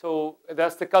 So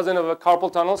that's the cousin of a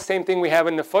carpal tunnel. Same thing we have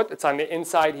in the foot. It's on the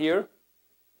inside here.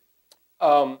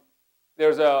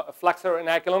 There's a flexor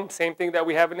inoculum. Same thing that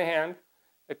we have in the hand.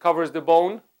 It covers the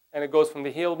bone, and it goes from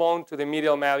the heel bone to the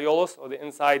medial malleolus, or the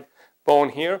inside bone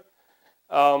here.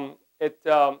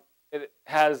 It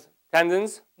has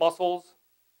tendons, muscles.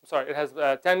 I'm sorry, it has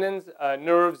tendons,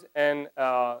 nerves, and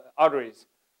arteries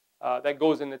that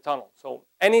goes in the tunnel. So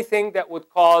anything that would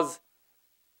cause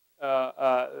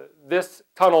this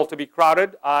tunnel to be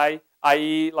crowded,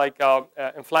 i.e. like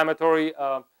inflammatory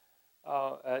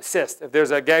cyst, if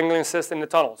there's a ganglion cyst in the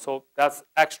tunnel, so that's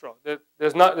extra.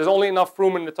 There's only enough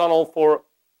room in the tunnel for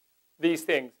these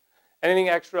things. Anything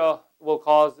extra will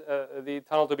cause the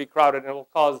tunnel to be crowded, and it will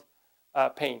cause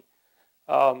pain.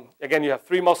 Again, you have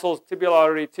three muscles: tibial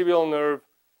artery, tibial nerve,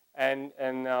 and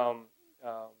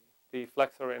the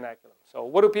flexor inoculum. So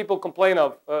what do people complain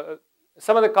of?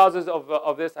 Some of the causes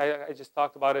of this I just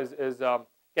talked about is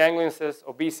ganglion cysts,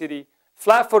 obesity.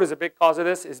 Flat foot is a big cause of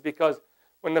this, is because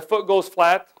when the foot goes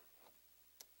flat,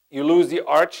 you lose the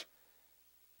arch.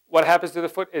 What happens to the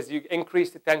foot is you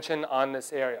increase the tension on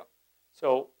this area.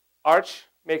 So arch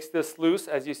makes this loose,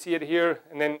 as you see it here,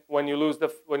 and then when you lose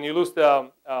the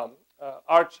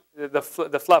arch,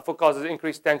 the flat foot causes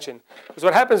increased tension. Because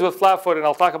what happens with flat foot, and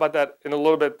I'll talk about that in a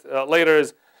little bit later,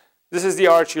 is this is the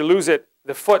arch. You lose it.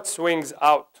 The foot swings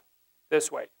out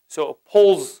this way. So it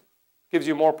pulls, gives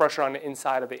you more pressure on the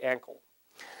inside of the ankle.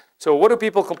 So what do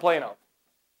people complain of?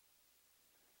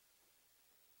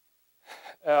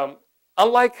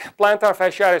 Unlike plantar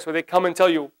fasciitis, where they come and tell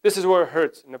you, this is where it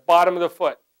hurts, in the bottom of the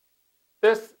foot.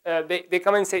 This, they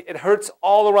come and say, it hurts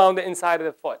all around the inside of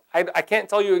the foot. I can't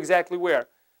tell you exactly where,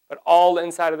 but all the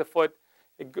inside of the foot.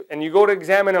 And you go to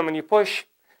examine them and you push,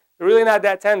 they're really not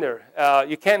that tender.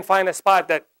 You can't find a spot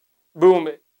that, boom,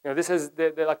 this is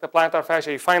like the plantar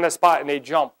fascia. You find a spot and they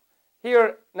jump.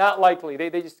 Here, not likely. They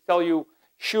just tell you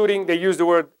shooting. They use the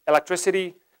word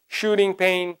electricity, shooting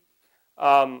pain,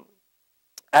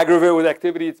 aggravate with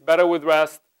activity. It's better with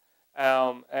rest.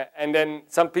 And then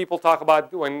some people talk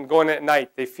about when going at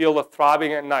night, they feel the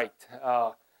throbbing at night,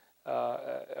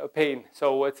 pain.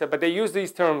 So but they use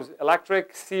these terms: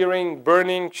 electric, searing,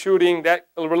 burning, shooting. That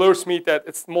allures me that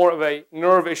it's more of a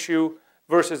nerve issue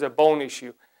versus a bone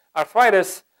issue.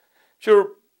 Arthritis, sure,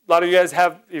 a lot of you guys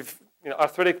have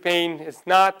arthritic pain. It's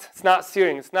not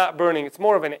searing, it's not burning. It's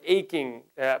more of an aching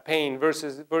pain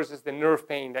versus the nerve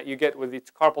pain that you get with the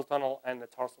carpal tunnel and the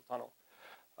tarsal tunnel.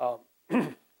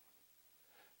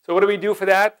 So what do we do for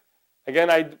that?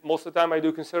 Again, most of the time I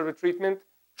do conservative treatment,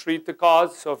 treat the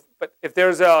cause. So, but if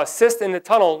there's a cyst in the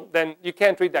tunnel, then you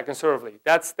can't treat that conservatively.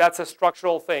 That's a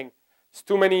structural thing. It's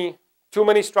too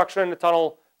many structure in the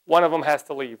tunnel. One of them has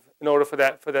to leave in order for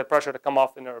that pressure to come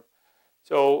off the nerve.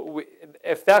 So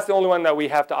if that's the only one that we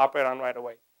have to operate on right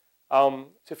away. So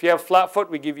if you have flat foot,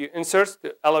 we give you inserts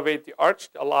to elevate the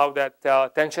arch, to allow that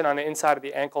tension on the inside of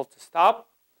the ankle to stop.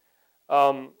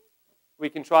 We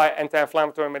can try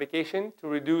anti-inflammatory medication to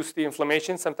reduce the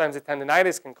inflammation. Sometimes the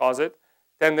tendinitis can cause it.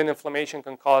 Tendon inflammation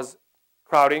can cause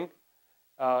crowding.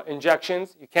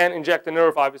 Injections. You can't inject the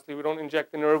nerve, obviously. We don't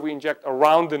inject the nerve. We inject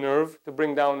around the nerve to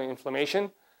bring down the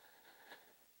inflammation.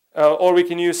 Or we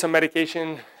can use some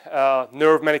medication,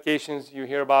 nerve medications you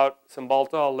hear about,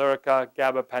 Cymbalta, Lyrica,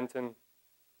 gabapentin.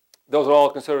 Those are all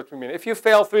considered treatment. If you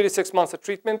fail 3 to 6 months of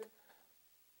treatment,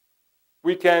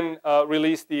 we can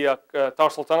release the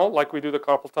tarsal tunnel like we do the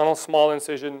carpal tunnel, small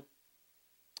incision.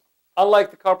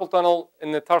 Unlike the carpal tunnel,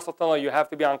 in the tarsal tunnel, you have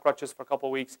to be on crutches for a couple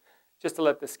of weeks just to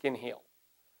let the skin heal.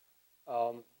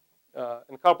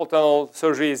 In carpal tunnel,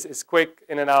 surgery is quick,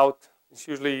 in and out. It's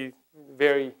usually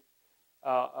very,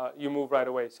 you move right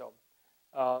away. So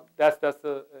that's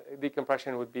the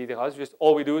decompression would be the cause. Just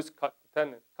all we do is cut the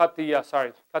tendon, cut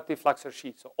the flexor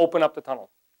sheath. So open up the tunnel.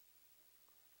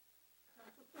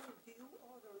 Do you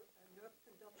order a nerve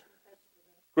conduction test for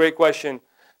that? Great question.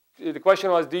 The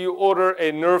question was, do you order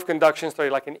a nerve conduction study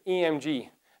like an EMG?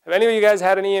 Have any of you guys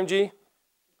had an EMG?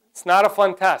 It's not a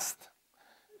fun test.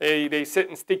 They sit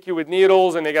and stick you with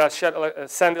needles, and they got to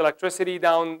send electricity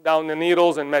down the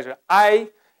needles and measure.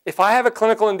 If I have a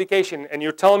clinical indication and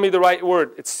you're telling me the right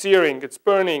word, it's searing, it's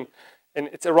burning, and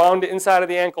it's around the inside of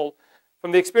the ankle,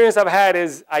 from the experience I've had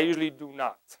is I usually do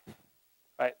not.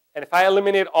 Right? And if I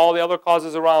eliminate all the other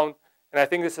causes around, and I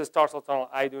think this is tarsal tunnel,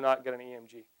 I do not get an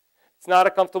EMG. It's not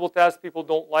a comfortable test. People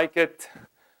don't like it,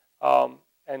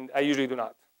 and I usually do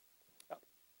not.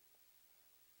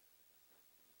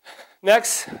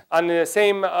 Next, on the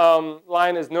same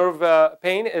line as nerve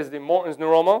pain is the Morton's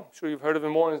neuroma. I'm sure you've heard of the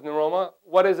Morton's neuroma.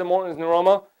 What is a Morton's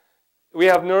neuroma? We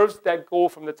have nerves that go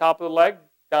from the top of the leg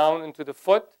down into the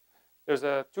foot. There's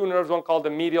two nerves, one called the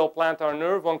medial plantar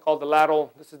nerve, one called the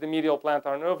lateral. This is the medial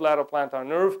plantar nerve, lateral plantar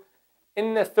nerve.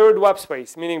 In the third web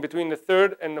space, meaning between the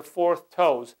third and the fourth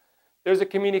toes, there's a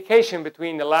communication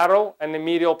between the lateral and the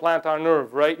medial plantar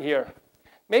nerve right here.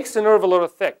 Makes the nerve a little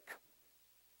thick.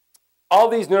 All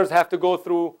these nerves have to go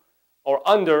through or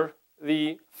under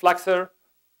the flexor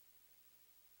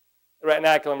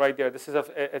retinaculum right there. This is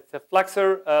it's a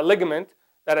flexor ligament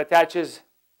that attaches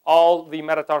all the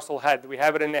metatarsal head. We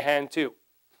have it in the hand too,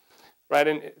 right?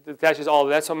 And it attaches all of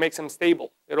that, so it makes them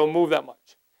stable. It don't move that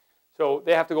much. So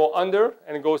they have to go under,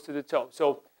 and it goes to the toe.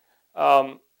 So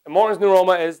Morton's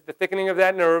neuroma is the thickening of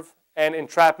that nerve and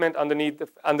entrapment underneath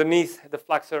the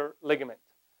flexor ligament.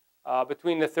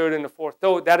 Between the third and the fourth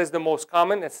toe. That is the most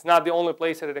common. It's not the only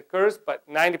place that it occurs, but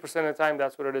 90% of the time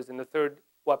that's what it is, in the third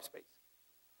web space.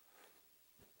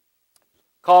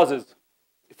 Causes.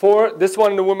 For this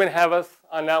one, the women have us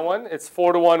on that one. It's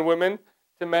 4-to-1 women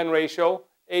to men ratio.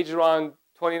 Age around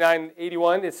 29,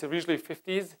 81. It's usually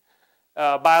 50s.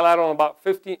 Bilateral about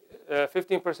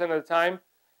 15% of the time.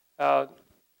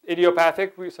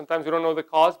 Idiopathic. Sometimes we don't know the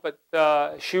cause, but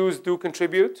shoes do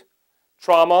contribute.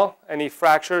 Trauma, any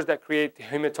fractures that create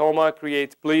hematoma,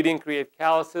 create bleeding, create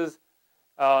calluses,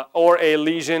 or a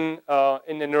lesion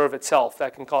in the nerve itself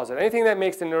that can cause it. Anything that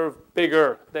makes the nerve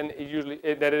bigger than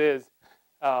it is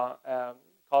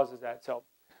causes that. So,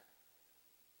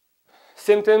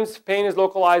 symptoms: pain is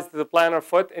localized to the plantar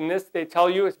foot. In this, they tell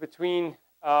you it's between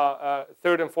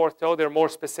third and fourth toe. They're more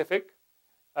specific.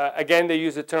 Again, they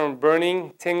use the term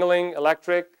burning, tingling,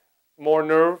 electric, more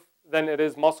nerve than it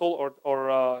is muscle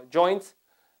or joints.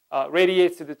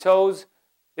 Radiates to the toes.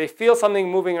 They feel something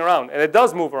moving around, and it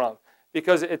does move around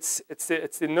because it's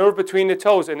the nerve between the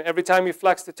toes, and every time you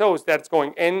flex the toes, that's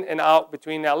going in and out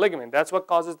between that ligament. That's what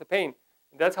causes the pain.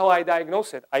 That's how I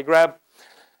diagnose it.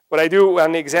 What I do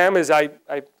on the exam is I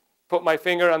put my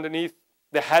finger underneath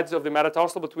the heads of the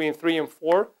metatarsal between 3 and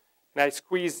 4, and I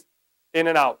squeeze in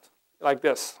and out like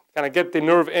this. Kind of get the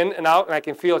nerve in and out, and I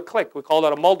can feel a click. We call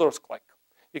that a Mulder's click.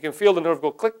 You can feel the nerve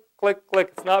go click, click,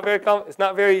 click.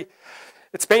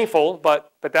 It's painful,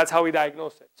 but that's how we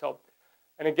diagnose it. So,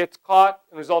 and it gets caught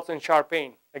and results in sharp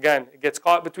pain. Again, it gets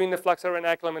caught between the flexor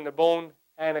retinaculum and the bone,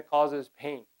 and it causes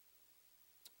pain.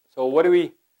 So what do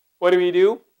we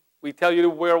do? We tell you to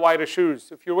wear wider shoes.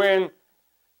 If you're wearing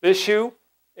this shoe,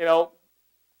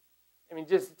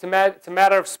 it's a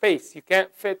matter of space. You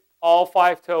can't fit all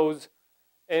 5 toes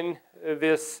in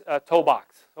this toe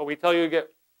box. So we tell you to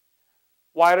get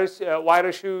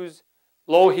wider shoes,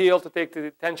 low heel to take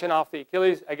the tension off the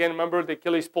Achilles. Again, remember the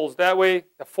Achilles pulls that way.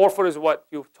 The forefoot is what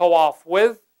you toe off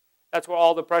with. That's where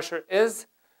all the pressure is.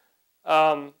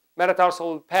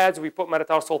 Metatarsal pads, we put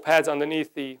metatarsal pads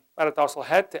underneath the metatarsal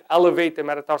head to elevate the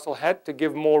metatarsal head to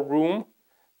give more room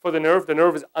for the nerve. The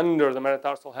nerve is under the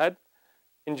metatarsal head.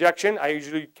 Injection, I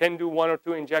usually can do 1 or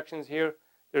 2 injections here.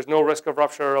 There's no risk of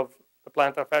rupture of the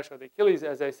plantar fascia of the Achilles,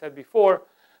 as I said before.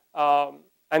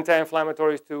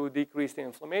 Anti-inflammatories to decrease the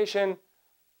inflammation,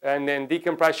 and then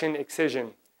decompression,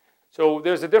 excision. So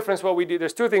there's a difference what we do.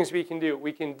 There's two things we can do.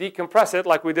 We can decompress it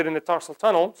like we did in the tarsal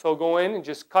tunnel. So go in and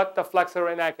just cut the flexor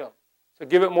retinaculum. So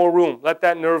give it more room. Let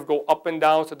that nerve go up and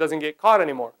down so it doesn't get caught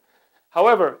anymore.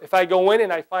 However, if I go in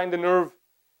and I find the nerve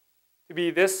to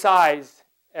be this size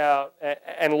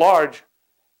and large,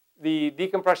 the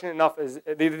decompression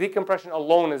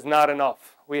alone is not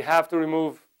enough. We have to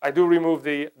remove, I do remove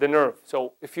the nerve.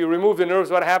 So if you remove the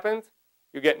nerves, what happens?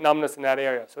 You get numbness in that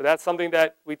area. So that's something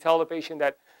that we tell the patient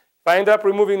that if I end up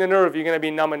removing the nerve, you're going to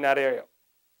be numb in that area.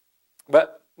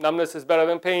 But numbness is better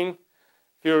than pain.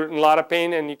 If you're in a lot of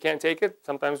pain and you can't take it,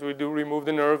 sometimes we do remove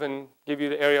the nerve and give you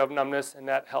the area of numbness, and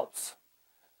that helps.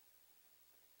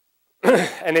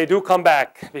 And they do come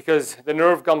back because the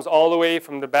nerve comes all the way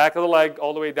from the back of the leg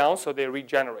all the way down, so they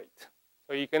regenerate.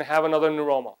 So you can have another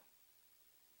neuroma.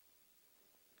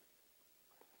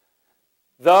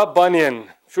 The bunion.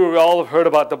 I'm sure we all have heard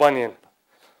about the bunion.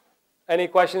 Any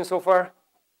questions so far?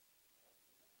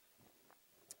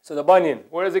 So the bunion,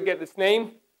 where does it get its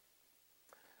name?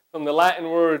 From the Latin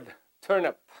word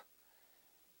turnip.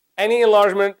 Any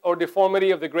enlargement or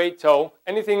deformity of the great toe,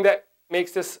 anything that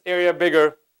makes this area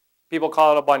bigger, people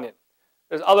call it a bunion.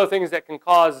 There's other things that can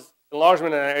cause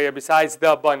enlargement in an area besides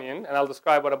the bunion, and I'll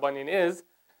describe what a bunion is.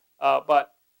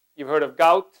 But you've heard of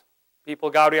gout,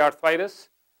 gouty arthritis,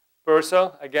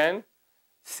 bursa, again,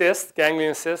 cyst,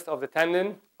 ganglion cyst of the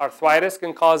tendon. Arthritis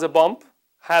can cause a bump,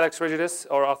 hallux rigidus,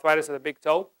 or arthritis of the big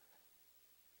toe.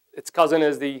 Its cousin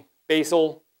is the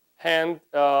basal hand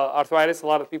arthritis. A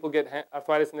lot of people get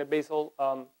arthritis in the basal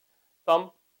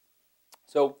thumb.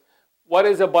 So what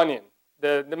is a bunion?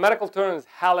 The medical term is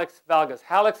hallux valgus.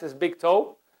 Hallux is big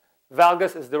toe.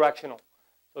 Valgus is directional.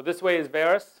 So this way is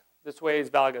varus. This way is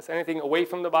valgus. Anything away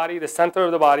from the body, the center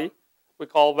of the body, we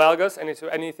call valgus. And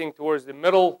anything towards the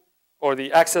middle or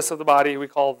the axis of the body, we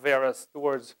call varus, the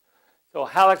words. So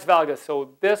hallux valgus.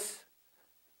 So this,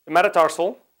 the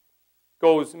metatarsal,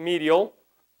 goes medial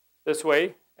this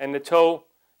way. And the toe,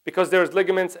 because there's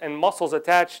ligaments and muscles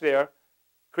attached there,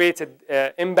 creates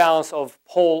an imbalance of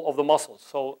pull of the muscles.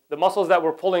 So the muscles that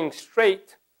were pulling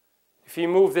straight, if you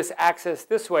move this axis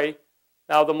this way,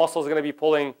 now the muscle is going to be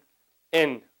pulling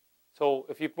in. So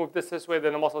if you move this way,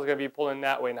 then the muscle is going to be pulling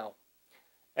that way now.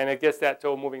 And it gets that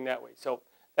toe moving that way. So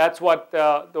that's what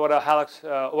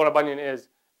a bunion is.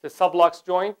 It's a sublux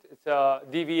joint, it's a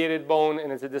deviated bone,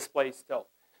 and it's a displaced toe.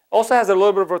 Also has a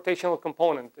little bit of rotational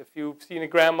component. If you've seen a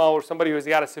grandma or somebody who's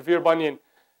got a severe bunion,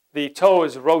 the toe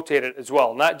is rotated as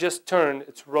well. Not just turned,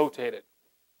 it's rotated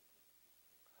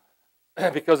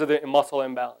because of the muscle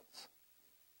imbalance.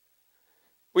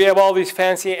 We have all these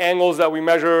fancy angles that we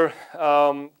measure.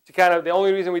 The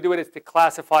only reason we do it is to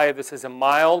classify if this is a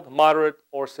mild, moderate,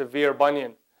 or severe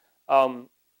bunion.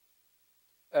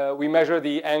 We measure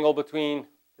the angle between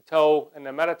the toe and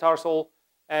the metatarsal,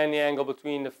 and the angle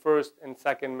between the first and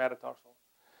second metatarsal.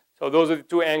 So those are the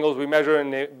two angles we measure,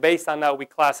 and based on that, we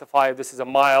classify if this is a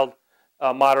mild,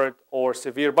 moderate, or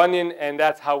severe bunion, and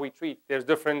that's how we treat. There's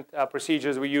different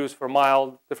procedures we use for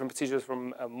mild, different procedures for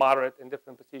moderate, and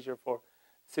different procedure for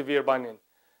severe bunion.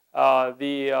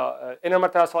 The inner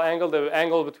metatarsal angle, the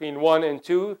angle between 1 and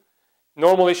 2,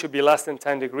 normally should be less than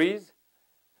 10 degrees.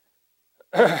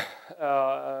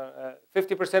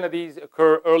 50% of these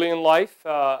occur early in life,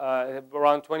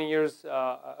 around 20 years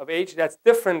of age. That's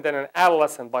different than an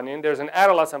adolescent bunion. There's an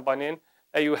adolescent bunion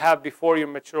that you have before you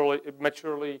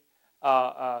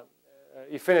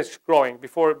you finish growing,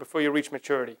 before you reach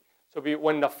maturity. So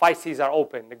when the fasces are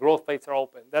open, the growth plates are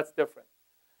open. That's different.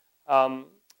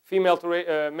 Female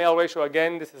to male ratio,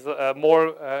 again, this is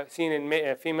more seen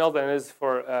in female than it is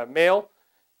for male.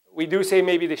 We do say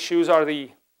maybe the shoes are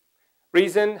the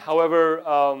reason. However,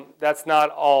 that's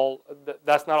not all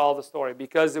the story,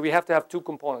 because we have to have two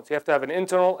components. You have to have an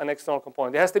internal and external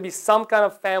component. There has to be some kind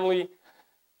of family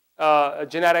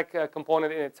genetic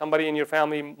component in it. Somebody in your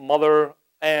family, mother,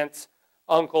 aunts,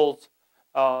 uncles,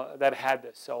 that had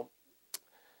this. So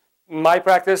in my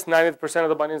practice, 90% of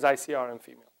the bunions I see are in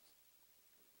females.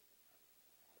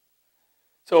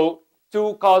 So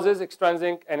two causes,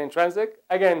 extrinsic and intrinsic.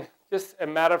 Again, just a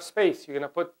matter of space. You're going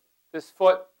to put this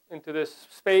foot into this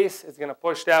space. It's going to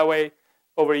push that way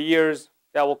over years.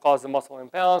 That will cause the muscle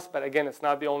imbalance. But again, it's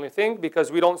not the only thing,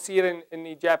 because we don't see it in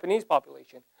the Japanese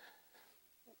population.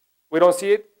 We don't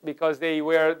see it because they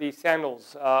wear these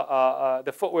sandals.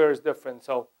 The footwear is different.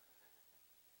 So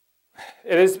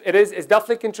it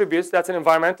definitely contributes. That's an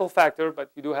environmental factor,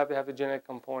 but you do have to have the genetic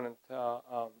component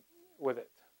with it.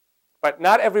 But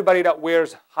not everybody that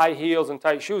wears high heels and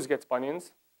tight shoes gets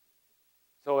bunions.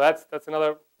 So that's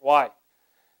another why.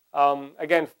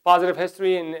 Again, positive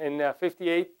history in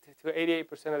 58 to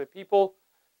 88% of the people.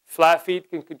 Flat feet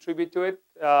can contribute to it.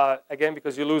 Again,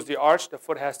 because you lose the arch, the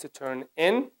foot has to turn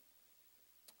in.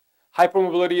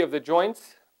 Hypermobility of the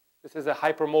joints. This is a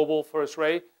hypermobile first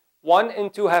ray. 1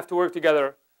 and 2 have to work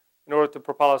together in order to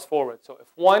propel us forward. So if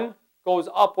 1 goes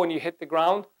up when you hit the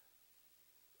ground,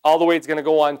 all the way it's going to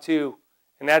go on 2.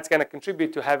 And that's going to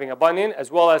contribute to having a bunion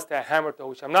as well as to a hammer toe,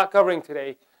 which I'm not covering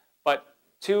today. But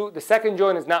 2, the second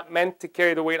joint is not meant to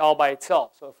carry the weight all by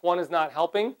itself. So if 1 is not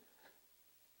helping,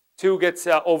 2 gets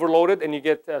overloaded and you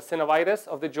get synovitis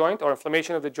of the joint or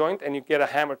inflammation of the joint and you get a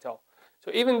hammer toe.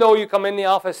 So even though you come in the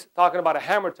office talking about a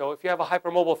hammer toe, if you have a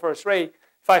hypermobile first ray,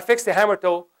 if I fix the hammer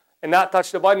toe and not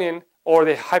touch the bunion or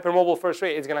the hypermobile first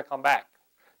ray, it's going to come back.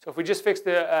 So if we just fix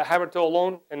the hammer toe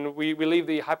alone and we leave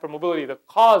the hypermobility, the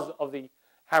cause of the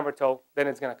hammer toe, then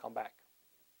it's going to come back.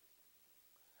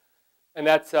 And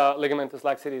that's ligamentous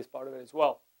laxity is part of it as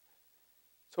well.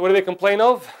 So what do they complain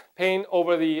of? Pain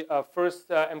over the first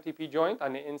MTP joint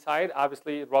on the inside.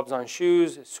 Obviously, it rubs on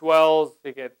shoes, it swells,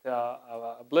 they get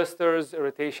blisters,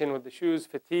 irritation with the shoes,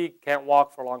 fatigue, can't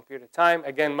walk for a long period of time.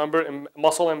 Again, remember,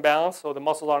 muscle imbalance, so the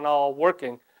muscles are not all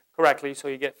working correctly, so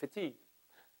you get fatigue.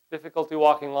 Difficulty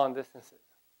walking long distances.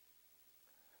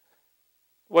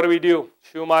 What do we do?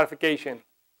 Shoe modification.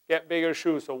 Get bigger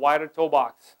shoes, so wider toe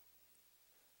box.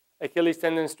 Achilles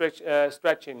tendon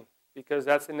stretching, because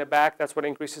that's in the back, that's what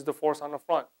increases the force on the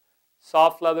front.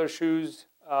 Soft leather shoes,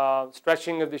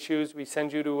 stretching of the shoes. We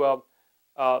send you to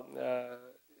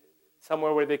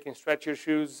somewhere where they can stretch your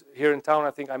shoes. Here in town,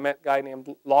 I think I met a guy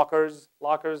named Lockers.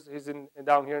 He's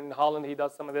down here in Holland. He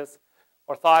does some of this.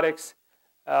 Orthotics.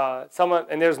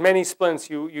 And there's many splints.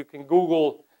 You can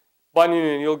Google bunion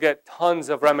and you'll get tons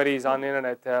of remedies on the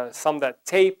internet. Some that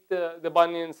tape the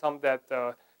bunion, some that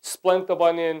splint the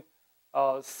bunion.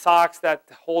 Socks that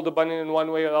hold the bunion in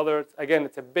one way or another. Again,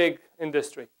 it's a big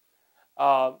industry.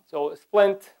 So a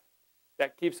splint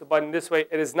that keeps the bunion this way,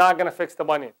 it is not going to fix the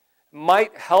bunion. It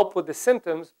might help with the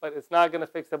symptoms, but it's not going to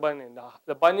fix the bunion.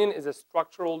 The bunion is a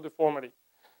structural deformity.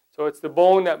 So it's the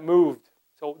bone that moved.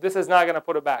 So this is not going to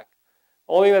put it back.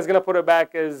 The only thing that's going to put it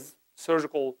back is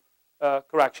surgical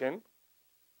correction.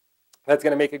 That's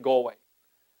going to make it go away.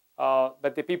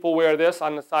 But the people wear this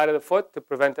on the side of the foot to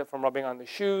prevent it from rubbing on the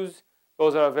shoes.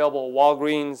 Those are available at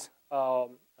Walgreens,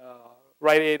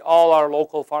 Rite Aid, all our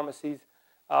local pharmacies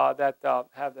that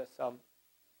have this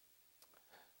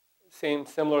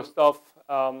similar stuff.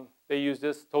 They use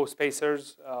this, toe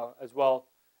spacers as well.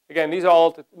 Again, these are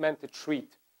all meant to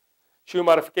treat. Shoe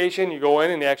modification, you go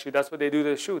in and that's what they do to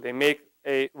the shoe. They make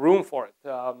a room for it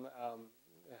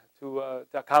to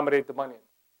accommodate the bunion.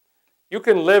 You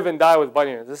can live and die with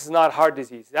bunions. This is not heart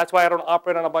disease. That's why I don't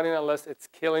operate on a bunion unless it's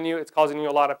killing you, it's causing you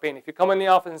a lot of pain. If you come in the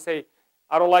office and say,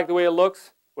 I don't like the way it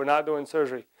looks, we're not doing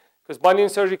surgery. Because bunion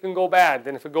surgery can go bad.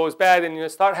 Then if it goes bad and you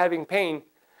start having pain,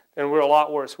 then we're a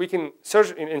lot worse. In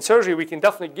surgery, we can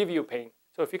definitely give you pain.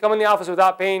 So if you come in the office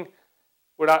without pain,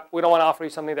 we don't want to offer you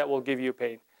something that will give you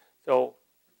pain. So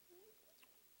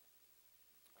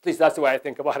at least that's the way I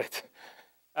think about it.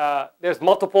 There's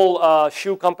multiple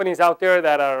shoe companies out there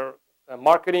that are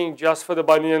marketing just for the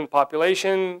bunion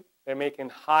population. They're making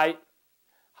high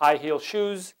heel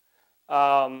shoes.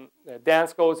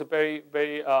 Dansko is a very,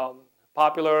 very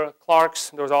popular. Clark's,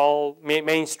 those are all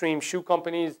mainstream shoe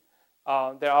companies.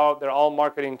 They're all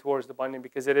marketing towards the bunion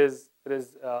because it is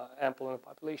ample in the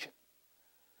population.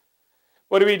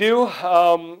 What do we do?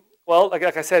 Well,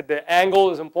 like I said, the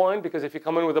angle is important because if you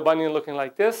come in with a bunion looking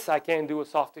like this, I can't do a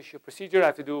soft tissue procedure. I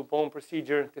have to do a bone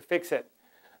procedure to fix it.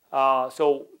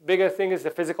 So bigger thing is the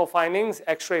physical findings,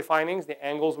 x-ray findings, the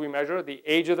angles we measure, the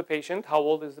age of the patient, how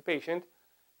old is the patient,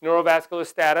 neurovascular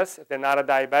status, if they're not a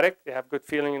diabetic, they have good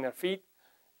feeling in their feet,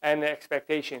 and the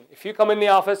expectation. If you come in the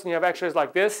office and you have x-rays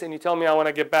like this and you tell me I want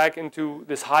to get back into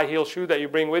this high heel shoe that you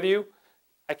bring with you,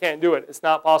 I can't do it. It's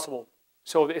not possible.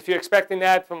 So if you're expecting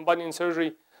that from bunion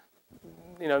surgery,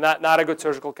 not a good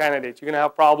surgical candidate. You're going to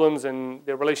have problems and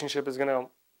the relationship is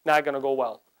not going to go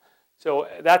well. So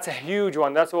that's a huge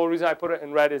one. That's the whole reason I put it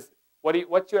in red is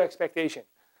what's your expectation?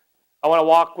 I want to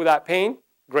walk without pain?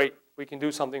 Great. We can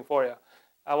do something for you.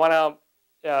 I want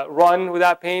to run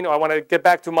without pain, or I want to get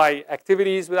back to my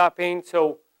activities without pain.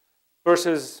 So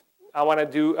versus I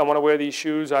want to wear these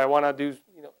shoes, or I want to do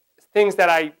things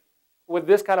that with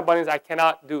this kind of bunions I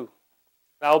cannot do.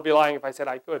 I would be lying if I said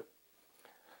I could.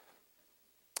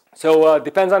 So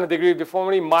depends on the degree of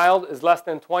deformity. Mild is less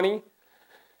than 20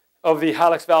 of the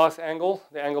hallux valgus angle,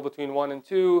 the angle between 1 and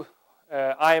 2.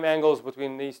 IM angles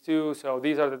between these two. So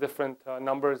these are the different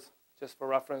numbers just for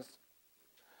reference.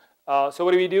 So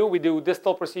what do? We do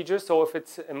distal procedures. So if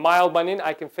it's a mild bunion,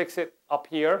 I can fix it up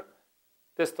here,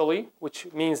 distally, which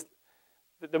means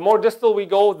The more distal we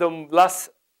go, the less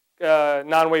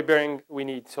non-weight bearing we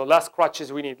need. So less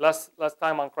crutches we need, less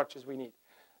time on crutches we need.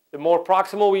 The more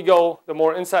proximal we go, the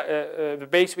more inside the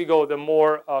base we go, the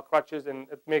more crutches, and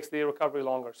it makes the recovery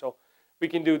longer. So we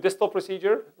can do distal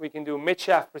procedure, we can do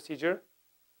mid-shaft procedure,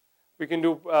 we can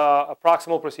do a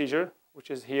proximal procedure,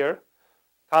 which is here.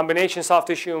 Combination soft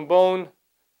tissue and bone,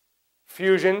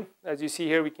 fusion, as you see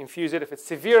here, we can fuse it. If it's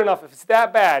severe enough, if it's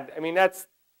that bad, I mean, that's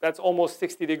almost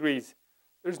 60 degrees.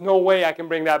 There's no way I can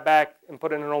bring that back and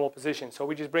put it in a normal position. So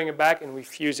we just bring it back and we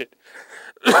fuse it.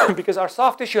 Because our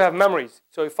soft tissue have memories.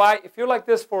 So if you're like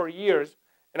this for years,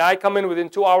 and I come in within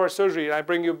 2 hours surgery and I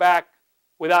bring you back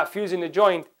without fusing the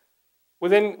joint,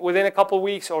 within a couple of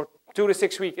weeks or 2 to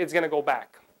 6 weeks, it's going to go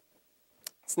back.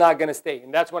 It's not going to stay.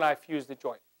 And that's when I fuse the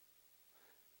joint.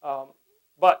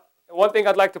 But one thing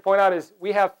I'd like to point out is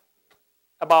we have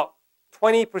about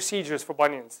 20 procedures for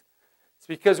bunions. It's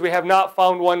because we have not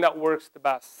found one that works the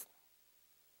best.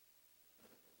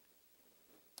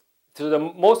 So the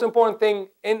most important thing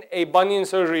in a bunion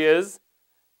surgery is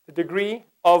the degree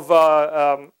of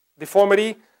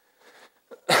deformity,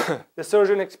 the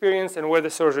surgeon experience, and where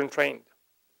the surgeon trained.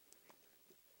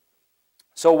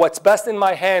 So what's best in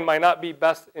my hand might not be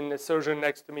best in the surgeon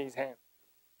next to me's hand.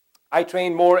 I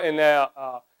train more in an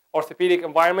orthopedic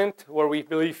environment where we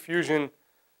believe fusion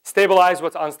stabilizes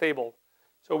what's unstable.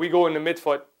 So we go in the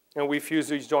midfoot and we fuse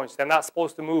these joints. They're not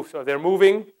supposed to move. So if they're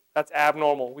moving, that's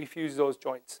abnormal. We fuse those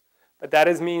joints. But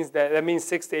that means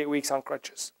 6 to 8 weeks on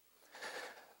crutches.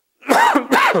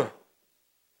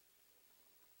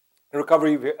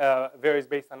 Recovery varies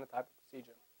based on the type of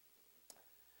procedure.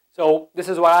 So this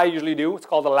is what I usually do. It's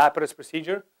called the Lapidus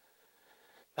procedure.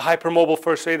 The hypermobile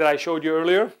first ray that I showed you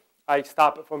earlier, I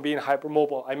stop it from being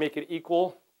hypermobile. I make it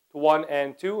equal to 1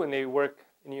 and 2, and they work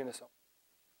in unison.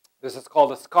 This is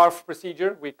called a scarf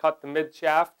procedure. We cut the mid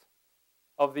shaft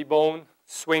of the bone,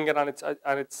 swing it on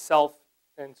itself,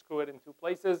 and screw it in 2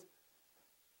 places.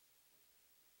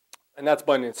 And that's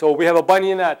bunion. So we have a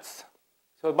bunionette.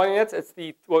 So bunionette,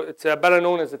 it's better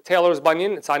known as the tailor's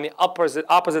bunion. It's on the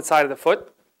opposite side of the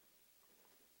foot.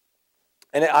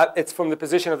 And it's from the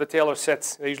position of the tailor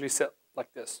sits. They usually sit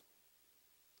like this.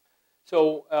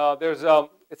 So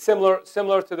it's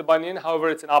similar to the bunion. However,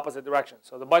 it's in opposite direction.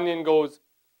 So the bunion goes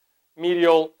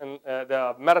medial, and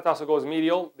the metatarsal goes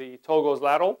medial. The toe goes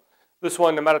lateral. This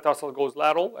one, the metatarsal goes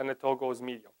lateral, and the toe goes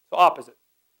medial. So opposite.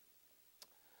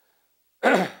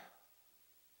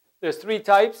 There's 3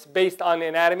 types based on the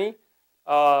anatomy.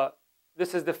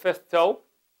 This is the 5th toe.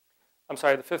 I'm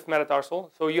sorry, the 5th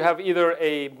metatarsal. So you have either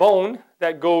a bone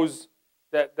that goes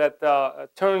that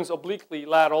turns obliquely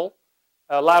lateral,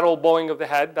 lateral bowing of the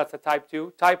head. That's a type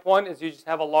 2. Type 1 is you just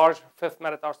have a large 5th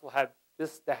metatarsal head.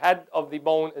 The head of the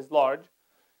bone is large.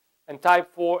 And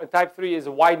type 3 is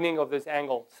a widening of this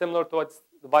angle, similar to what's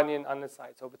the bunion on this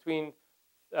side. So between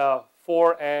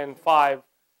 4 and 5,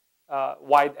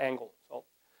 wide angle. So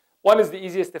 1 is the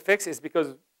easiest to fix, is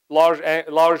because large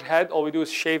head, all we do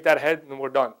is shave that head and we're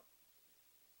done.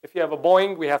 If you have a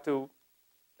bowing, we have to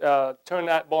turn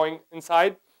that bowing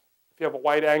inside. If you have a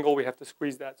wide angle, we have to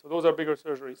squeeze that. So those are bigger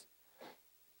surgeries.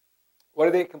 What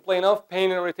do they complain of? Pain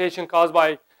and irritation caused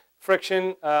by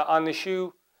friction on the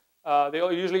shoe. They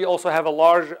usually also have a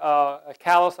large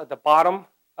callus at the bottom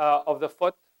of the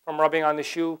foot from rubbing on the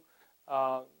shoe.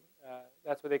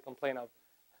 That's what they complain of.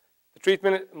 The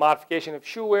treatment, modification of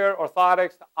shoe wear,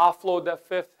 orthotics, to offload that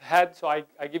 5th head. So I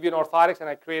give you an orthotics and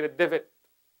I create a divot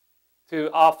to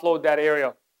offload that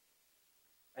area,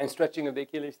 and stretching of the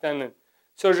Achilles tendon.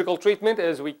 Surgical treatment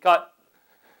is we cut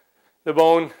the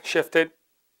bone, shift it.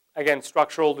 Again,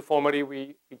 structural deformity,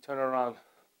 we turn it around.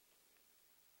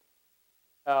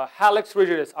 Hallux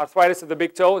rigidus, arthritis of the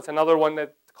big toe. It's another one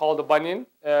that's called a bunion.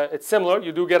 It's similar.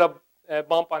 You do get a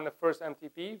bump on the first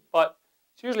MTP, but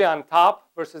it's usually on top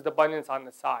versus the bunions on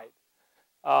the side.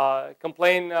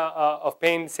 Complain of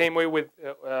pain the same way with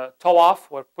toe off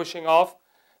or pushing off.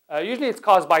 Usually it's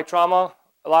caused by trauma.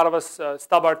 A lot of us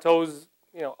stub our toes,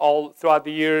 all throughout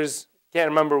the years. Can't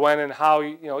remember when and how.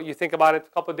 You think about it a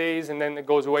couple of days and then it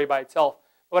goes away by itself.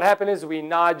 What happened is we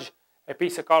nudge a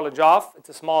piece of cartilage off. It's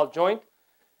a small joint.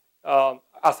 The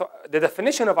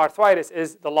definition of arthritis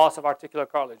is the loss of articular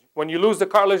cartilage. When you lose the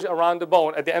cartilage around the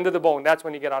bone, at the end of the bone, that's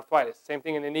when you get arthritis. Same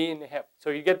thing in the knee and the hip. So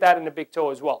you get that in the big toe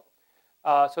as well.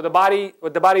 So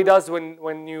what the body does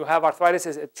when you have arthritis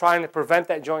is it's trying to prevent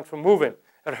that joint from moving.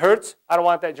 It hurts. I don't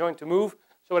want that joint to move.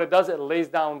 So what it does, it lays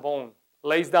down bone,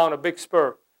 lays down a big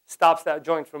spur, stops that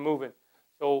joint from moving.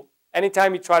 So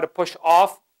anytime you try to push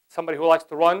off, somebody who likes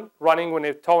to running when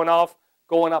they're toeing off,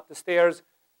 going up the stairs,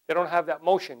 they don't have that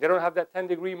motion. They don't have that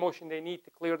 10-degree motion they need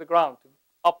to clear the ground, to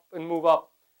up and move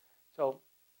up. So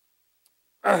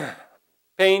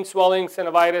pain, swelling,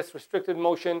 synovitis, restricted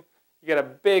motion. You get a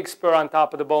big spur on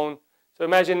top of the bone. So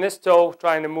imagine this toe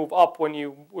trying to move up when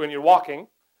you're walking,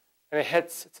 and it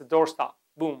hits. It's a doorstop.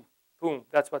 Boom, boom.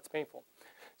 That's what's painful.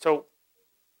 So,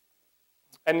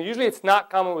 and usually it's not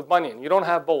common with bunion. You don't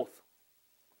have both.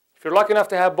 If you're lucky enough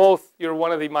to have both, you're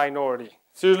one of the minority.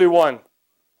 It's usually one.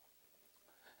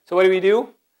 So what do?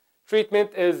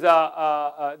 Treatment is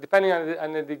depending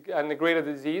on the grade of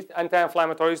the disease.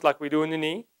 Anti-inflammatories, like we do in the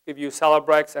knee, give you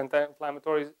Celebrex,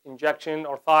 anti-inflammatories, injection,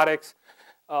 orthotics,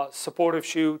 supportive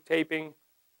shoe, taping,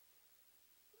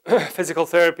 physical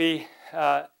therapy.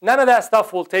 None of that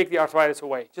stuff will take the arthritis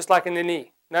away, just like in the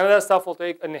knee. None of that stuff will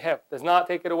take in the hip. Does not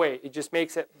take it away. It just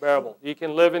makes it bearable. You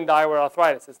can live and die with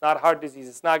arthritis. It's not heart disease.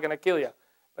 It's not going to kill you,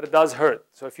 but it does hurt.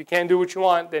 So if you can't do what you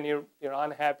want, then you're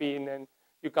unhappy, and then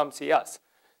you come see us.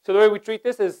 So the way we treat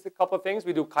this is a couple of things.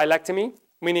 We do cheilectomy,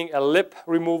 meaning a lip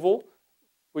removal.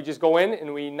 We just go in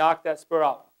and we knock that spur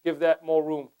out. Give that more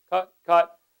room. Cut,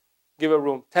 give it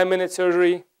room. 10-minute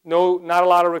surgery. No, not a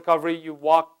lot of recovery. You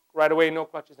walk right away. No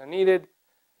crutches are needed.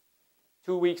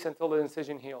 2 weeks until the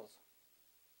incision heals.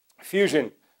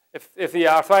 Fusion. If the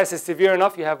arthritis is severe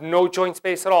enough, you have no joint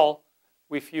space at all,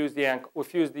 we fuse the ankle. We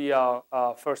fuse the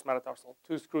first metatarsal.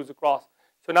 2 screws across.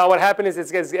 So now what happens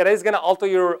is it is going to alter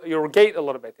your gait a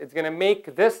little bit. It's going to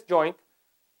make this joint,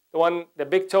 the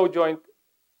big toe joint,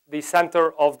 the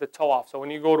center of the toe off. So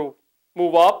when you go to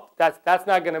move up, that's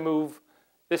not going to move.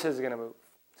 This is going to move.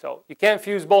 So you can't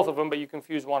fuse both of them, but you can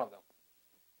fuse one of them.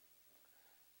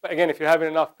 But again, if you're having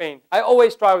enough pain, I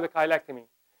always try with a cheilectomy.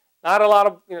 Not a lot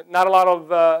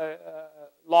of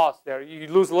loss there. You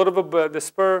lose a little bit of the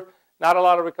spur. Not a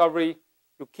lot of recovery.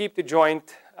 You keep the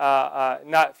joint,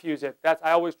 not fuse it.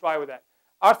 I always try with that.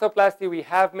 Arthroplasty, we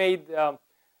have made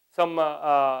some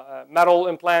metal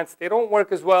implants. They don't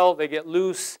work as well. They get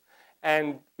loose,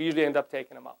 and we usually end up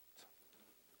taking them out.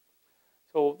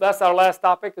 So that's our last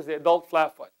topic, is the adult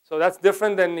flat foot. So that's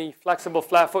different than the flexible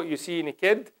flat foot you see in a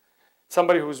kid.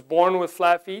 Somebody who's born with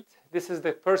flat feet. This is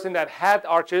the person that had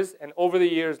arches and over the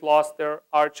years lost their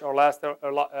arch or lost their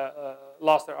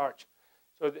arch.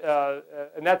 So,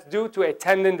 and that's due to a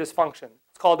tendon dysfunction.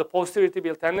 It's called the posterior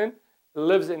tibial tendon. It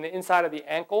lives in the inside of the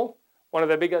ankle, one of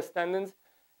the biggest tendons.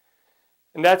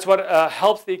 And that's what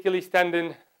helps the Achilles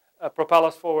tendon propel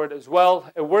us forward as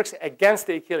well. It works against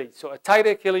the Achilles. So a tight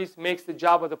Achilles makes the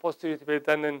job of the posterior tibial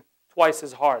tendon twice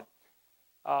as hard.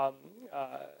 What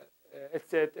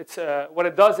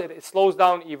it does, it slows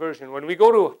down eversion. When we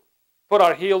go to put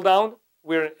our heel down,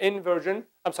 we're in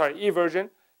eversion.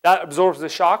 That absorbs the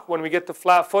shock. When we get to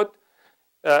flat foot,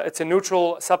 it's a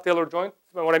neutral subtalar joint.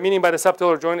 What I'm meaning by the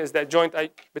subtalar joint is that joint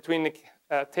between the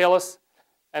talus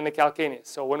and the calcaneus.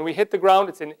 So when we hit the ground,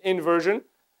 it's an inversion.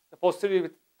 The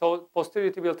posterior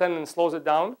tibial tendon slows it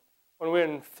down. When we're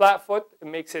in flat foot, it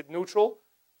makes it neutral.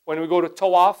 When we go to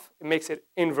toe off, it makes it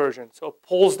inversion. So it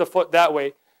pulls the foot that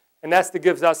way. And that's what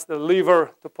gives us the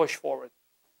lever to push forward.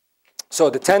 So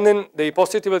the tendon, the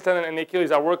posterior tibial tendon and the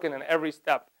Achilles are working on every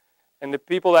step. And the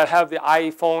people that have the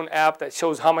iPhone app that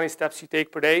shows how many steps you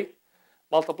take per day,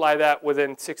 multiply that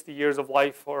within 60 years of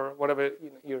life or whatever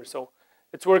years. So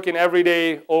it's working every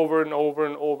day over and over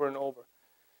and over and over.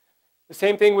 The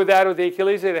same thing with that with the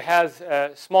Achilles. It has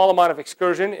a small amount of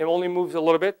excursion. It only moves a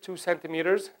little bit, 2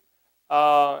 centimeters.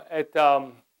 It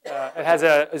has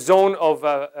a zone of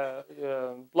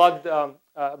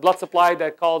blood supply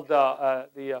that called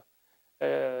the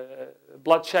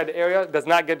bloodshed area. It does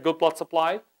not get good blood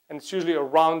supply, and it's usually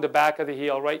around the back of the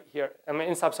heel, right here. I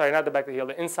mean, sorry, not the back of the heel,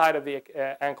 the inside of the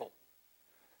ankle.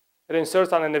 It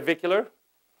inserts on the navicular.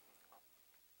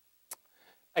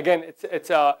 Again, it's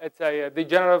a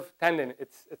degenerative tendon.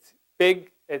 It's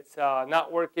big. It's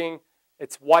not working.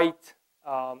 It's white.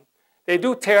 They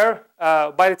do tear.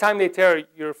 By the time they tear,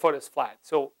 your foot is flat.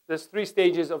 So there's 3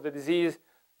 stages of the disease: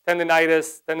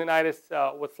 tendinitis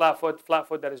with flat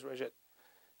foot that is rigid.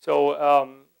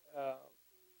 So,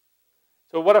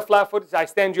 so what a flat foot is, I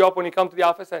stand you up when you come to the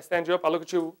office. I stand you up. I look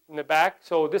at you in the back.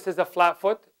 So this is a flat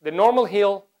foot. The normal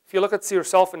heel, if you look at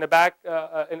yourself in the back,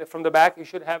 from the back, you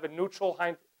should have a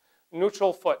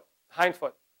neutral foot, hind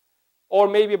foot, or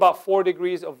maybe about 4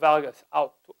 degrees of valgus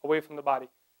out, away from the body.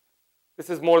 This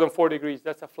is more than 4 degrees.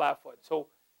 That's a flat foot. So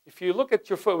if you look at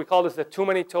your foot, we call this the too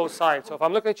many toes sign. So if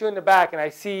I'm looking at you in the back and I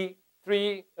see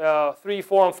 3, 4,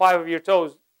 and 5 of your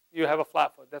toes, you have a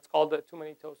flat foot. That's called the too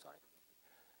many toes sign.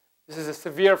 This is a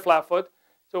severe flat foot.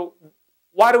 So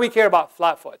why do we care about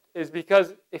flat foot? Is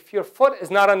because if your foot is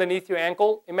not underneath your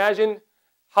ankle, imagine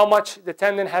how much the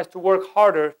tendon has to work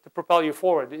harder to propel you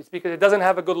forward. It's because it doesn't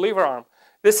have a good lever arm.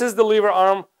 This is the lever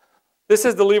arm. This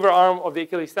is the lever arm of the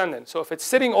Achilles tendon. So if it's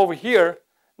sitting over here,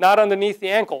 not underneath the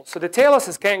ankle, so the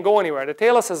talus can't go anywhere. The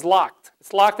talus is locked.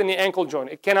 It's locked in the ankle joint.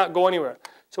 It cannot go anywhere.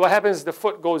 So what happens is the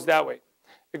foot goes that way.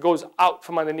 It goes out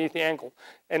from underneath the ankle.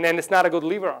 And then it's not a good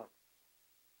lever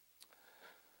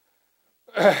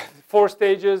arm. 4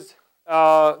 stages.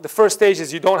 The first stage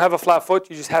is you don't have a flat foot.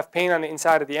 You just have pain on the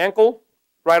inside of the ankle,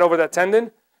 right over that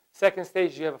tendon. Second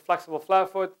stage, you have a flexible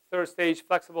flat foot. Third stage,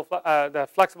 the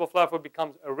flexible flat foot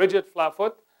becomes a rigid flat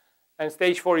foot. And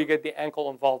stage 4, you get the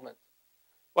ankle involvement.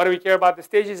 Why do we care about the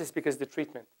stages? It's because of the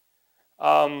treatment.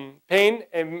 Pain,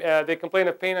 they complain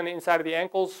of pain on the inside of the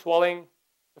ankles, swelling.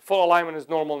 The foot alignment is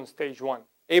normal in stage 1.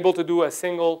 Able to do a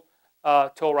single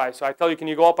toe rise. So I tell you, can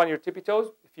you go up on your tippy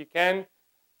toes? If you can,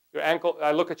 your ankle,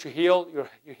 I look at your heel. Your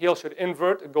heel should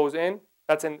invert. It goes in.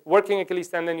 That's in working Achilles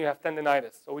tendon. You have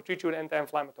tendinitis. So we treat you with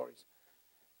anti-inflammatories.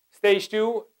 Stage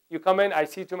 2, you come in. I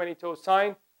see too many toes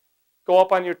sign. Go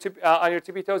up on your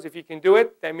tippy toes. If you can do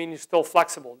it, that means you're still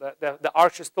flexible. The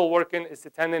arch is still working. The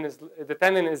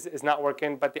tendon is not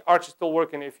working, but the arch is still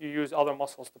working if you use other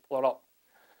muscles to pull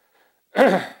it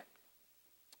up.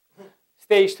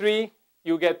 Stage 3,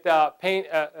 you get pain.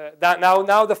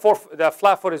 Now the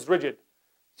flat foot is rigid.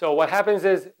 So what happens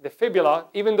is the fibula,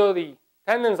 even though the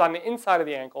tendon's on the inside of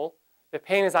the ankle, the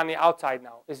pain is on the outside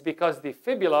now. It's because the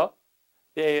fibula,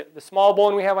 the small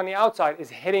bone we have on the outside,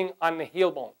 is hitting on the heel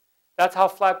bone. That's how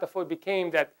flat the foot became,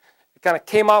 that it kind of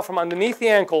came out from underneath the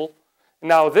ankle. And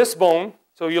now this bone,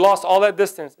 so you lost all that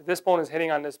distance. This bone is hitting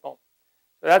on this bone.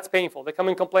 So that's painful. They come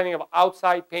in complaining of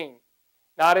outside pain,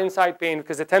 not inside pain,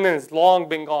 because the tendon has long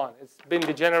been gone. It's been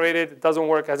degenerated. It doesn't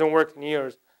work, hasn't worked in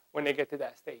years when they get to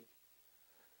that stage.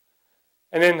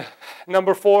 And then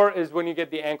number 4 is when you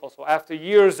get the ankle. So after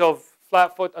years of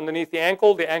flat foot underneath the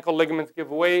ankle ligaments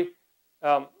give away,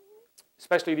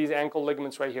 especially these ankle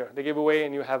ligaments right here. They give away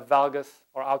and you have valgus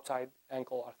or outside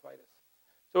ankle arthritis.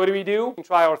 So what do? We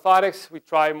try orthotics. We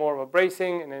try more of a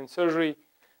bracing, and then surgery.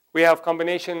 We have a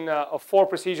combination of 4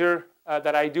 procedures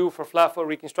that I do for flat foot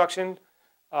reconstruction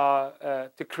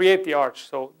to create the arch.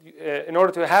 So in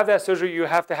order to have that surgery, you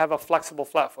have to have a flexible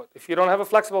flat foot. If you don't have a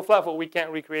flexible flat foot, we can't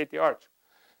recreate the arch.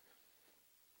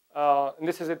 And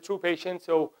this is a true patient.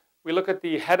 So we look at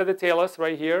the head of the talus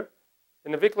right here. The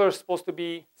navicular is supposed to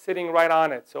be sitting right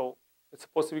on it. So it's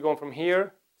supposed to be going from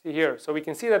here to here. So we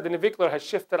can see that the navicular has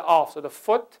shifted off. So the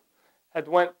foot had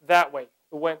went that way.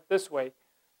 It went this way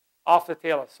off the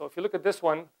talus. So if you look at this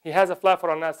one, he has a flat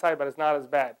foot on that side, but it's not as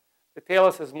bad. The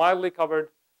talus is mildly covered.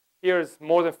 Here is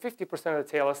more than 50% of the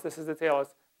talus. This is the talus,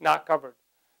 not covered.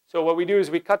 So what we do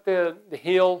is we cut the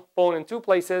heel bone in 2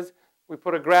 places. We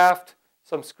put a graft,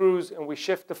 some screws, and we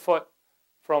shift the foot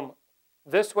from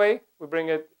this way. We bring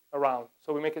it around.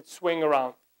 So we make it swing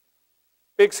around.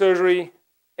 Big surgery,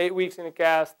 8 weeks in a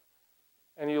cast,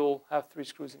 and you'll have 3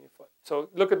 screws in your foot. So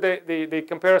look at the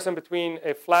comparison between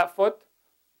a flat foot,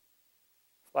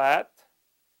 flat,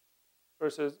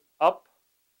 versus up,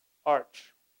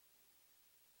 arch.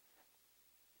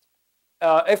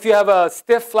 If you have a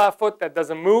stiff flat foot that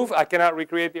doesn't move, I cannot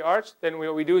recreate the arch, then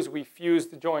what we do is we fuse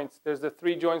the joints. There's the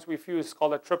 3 joints we fuse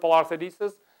called a triple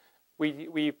orthodesis.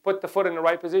 We put the foot in the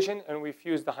right position and we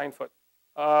fuse the hind foot.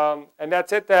 And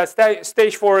that's it.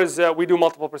 Stage 4 is we do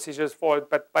multiple procedures for it,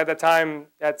 but by the time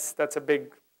that's a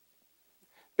big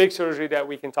surgery that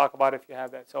we can talk about if you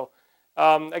have that. So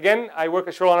again, I work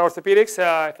at Shoreline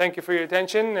Orthopedics. Thank you for your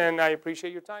attention, and I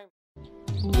appreciate your time.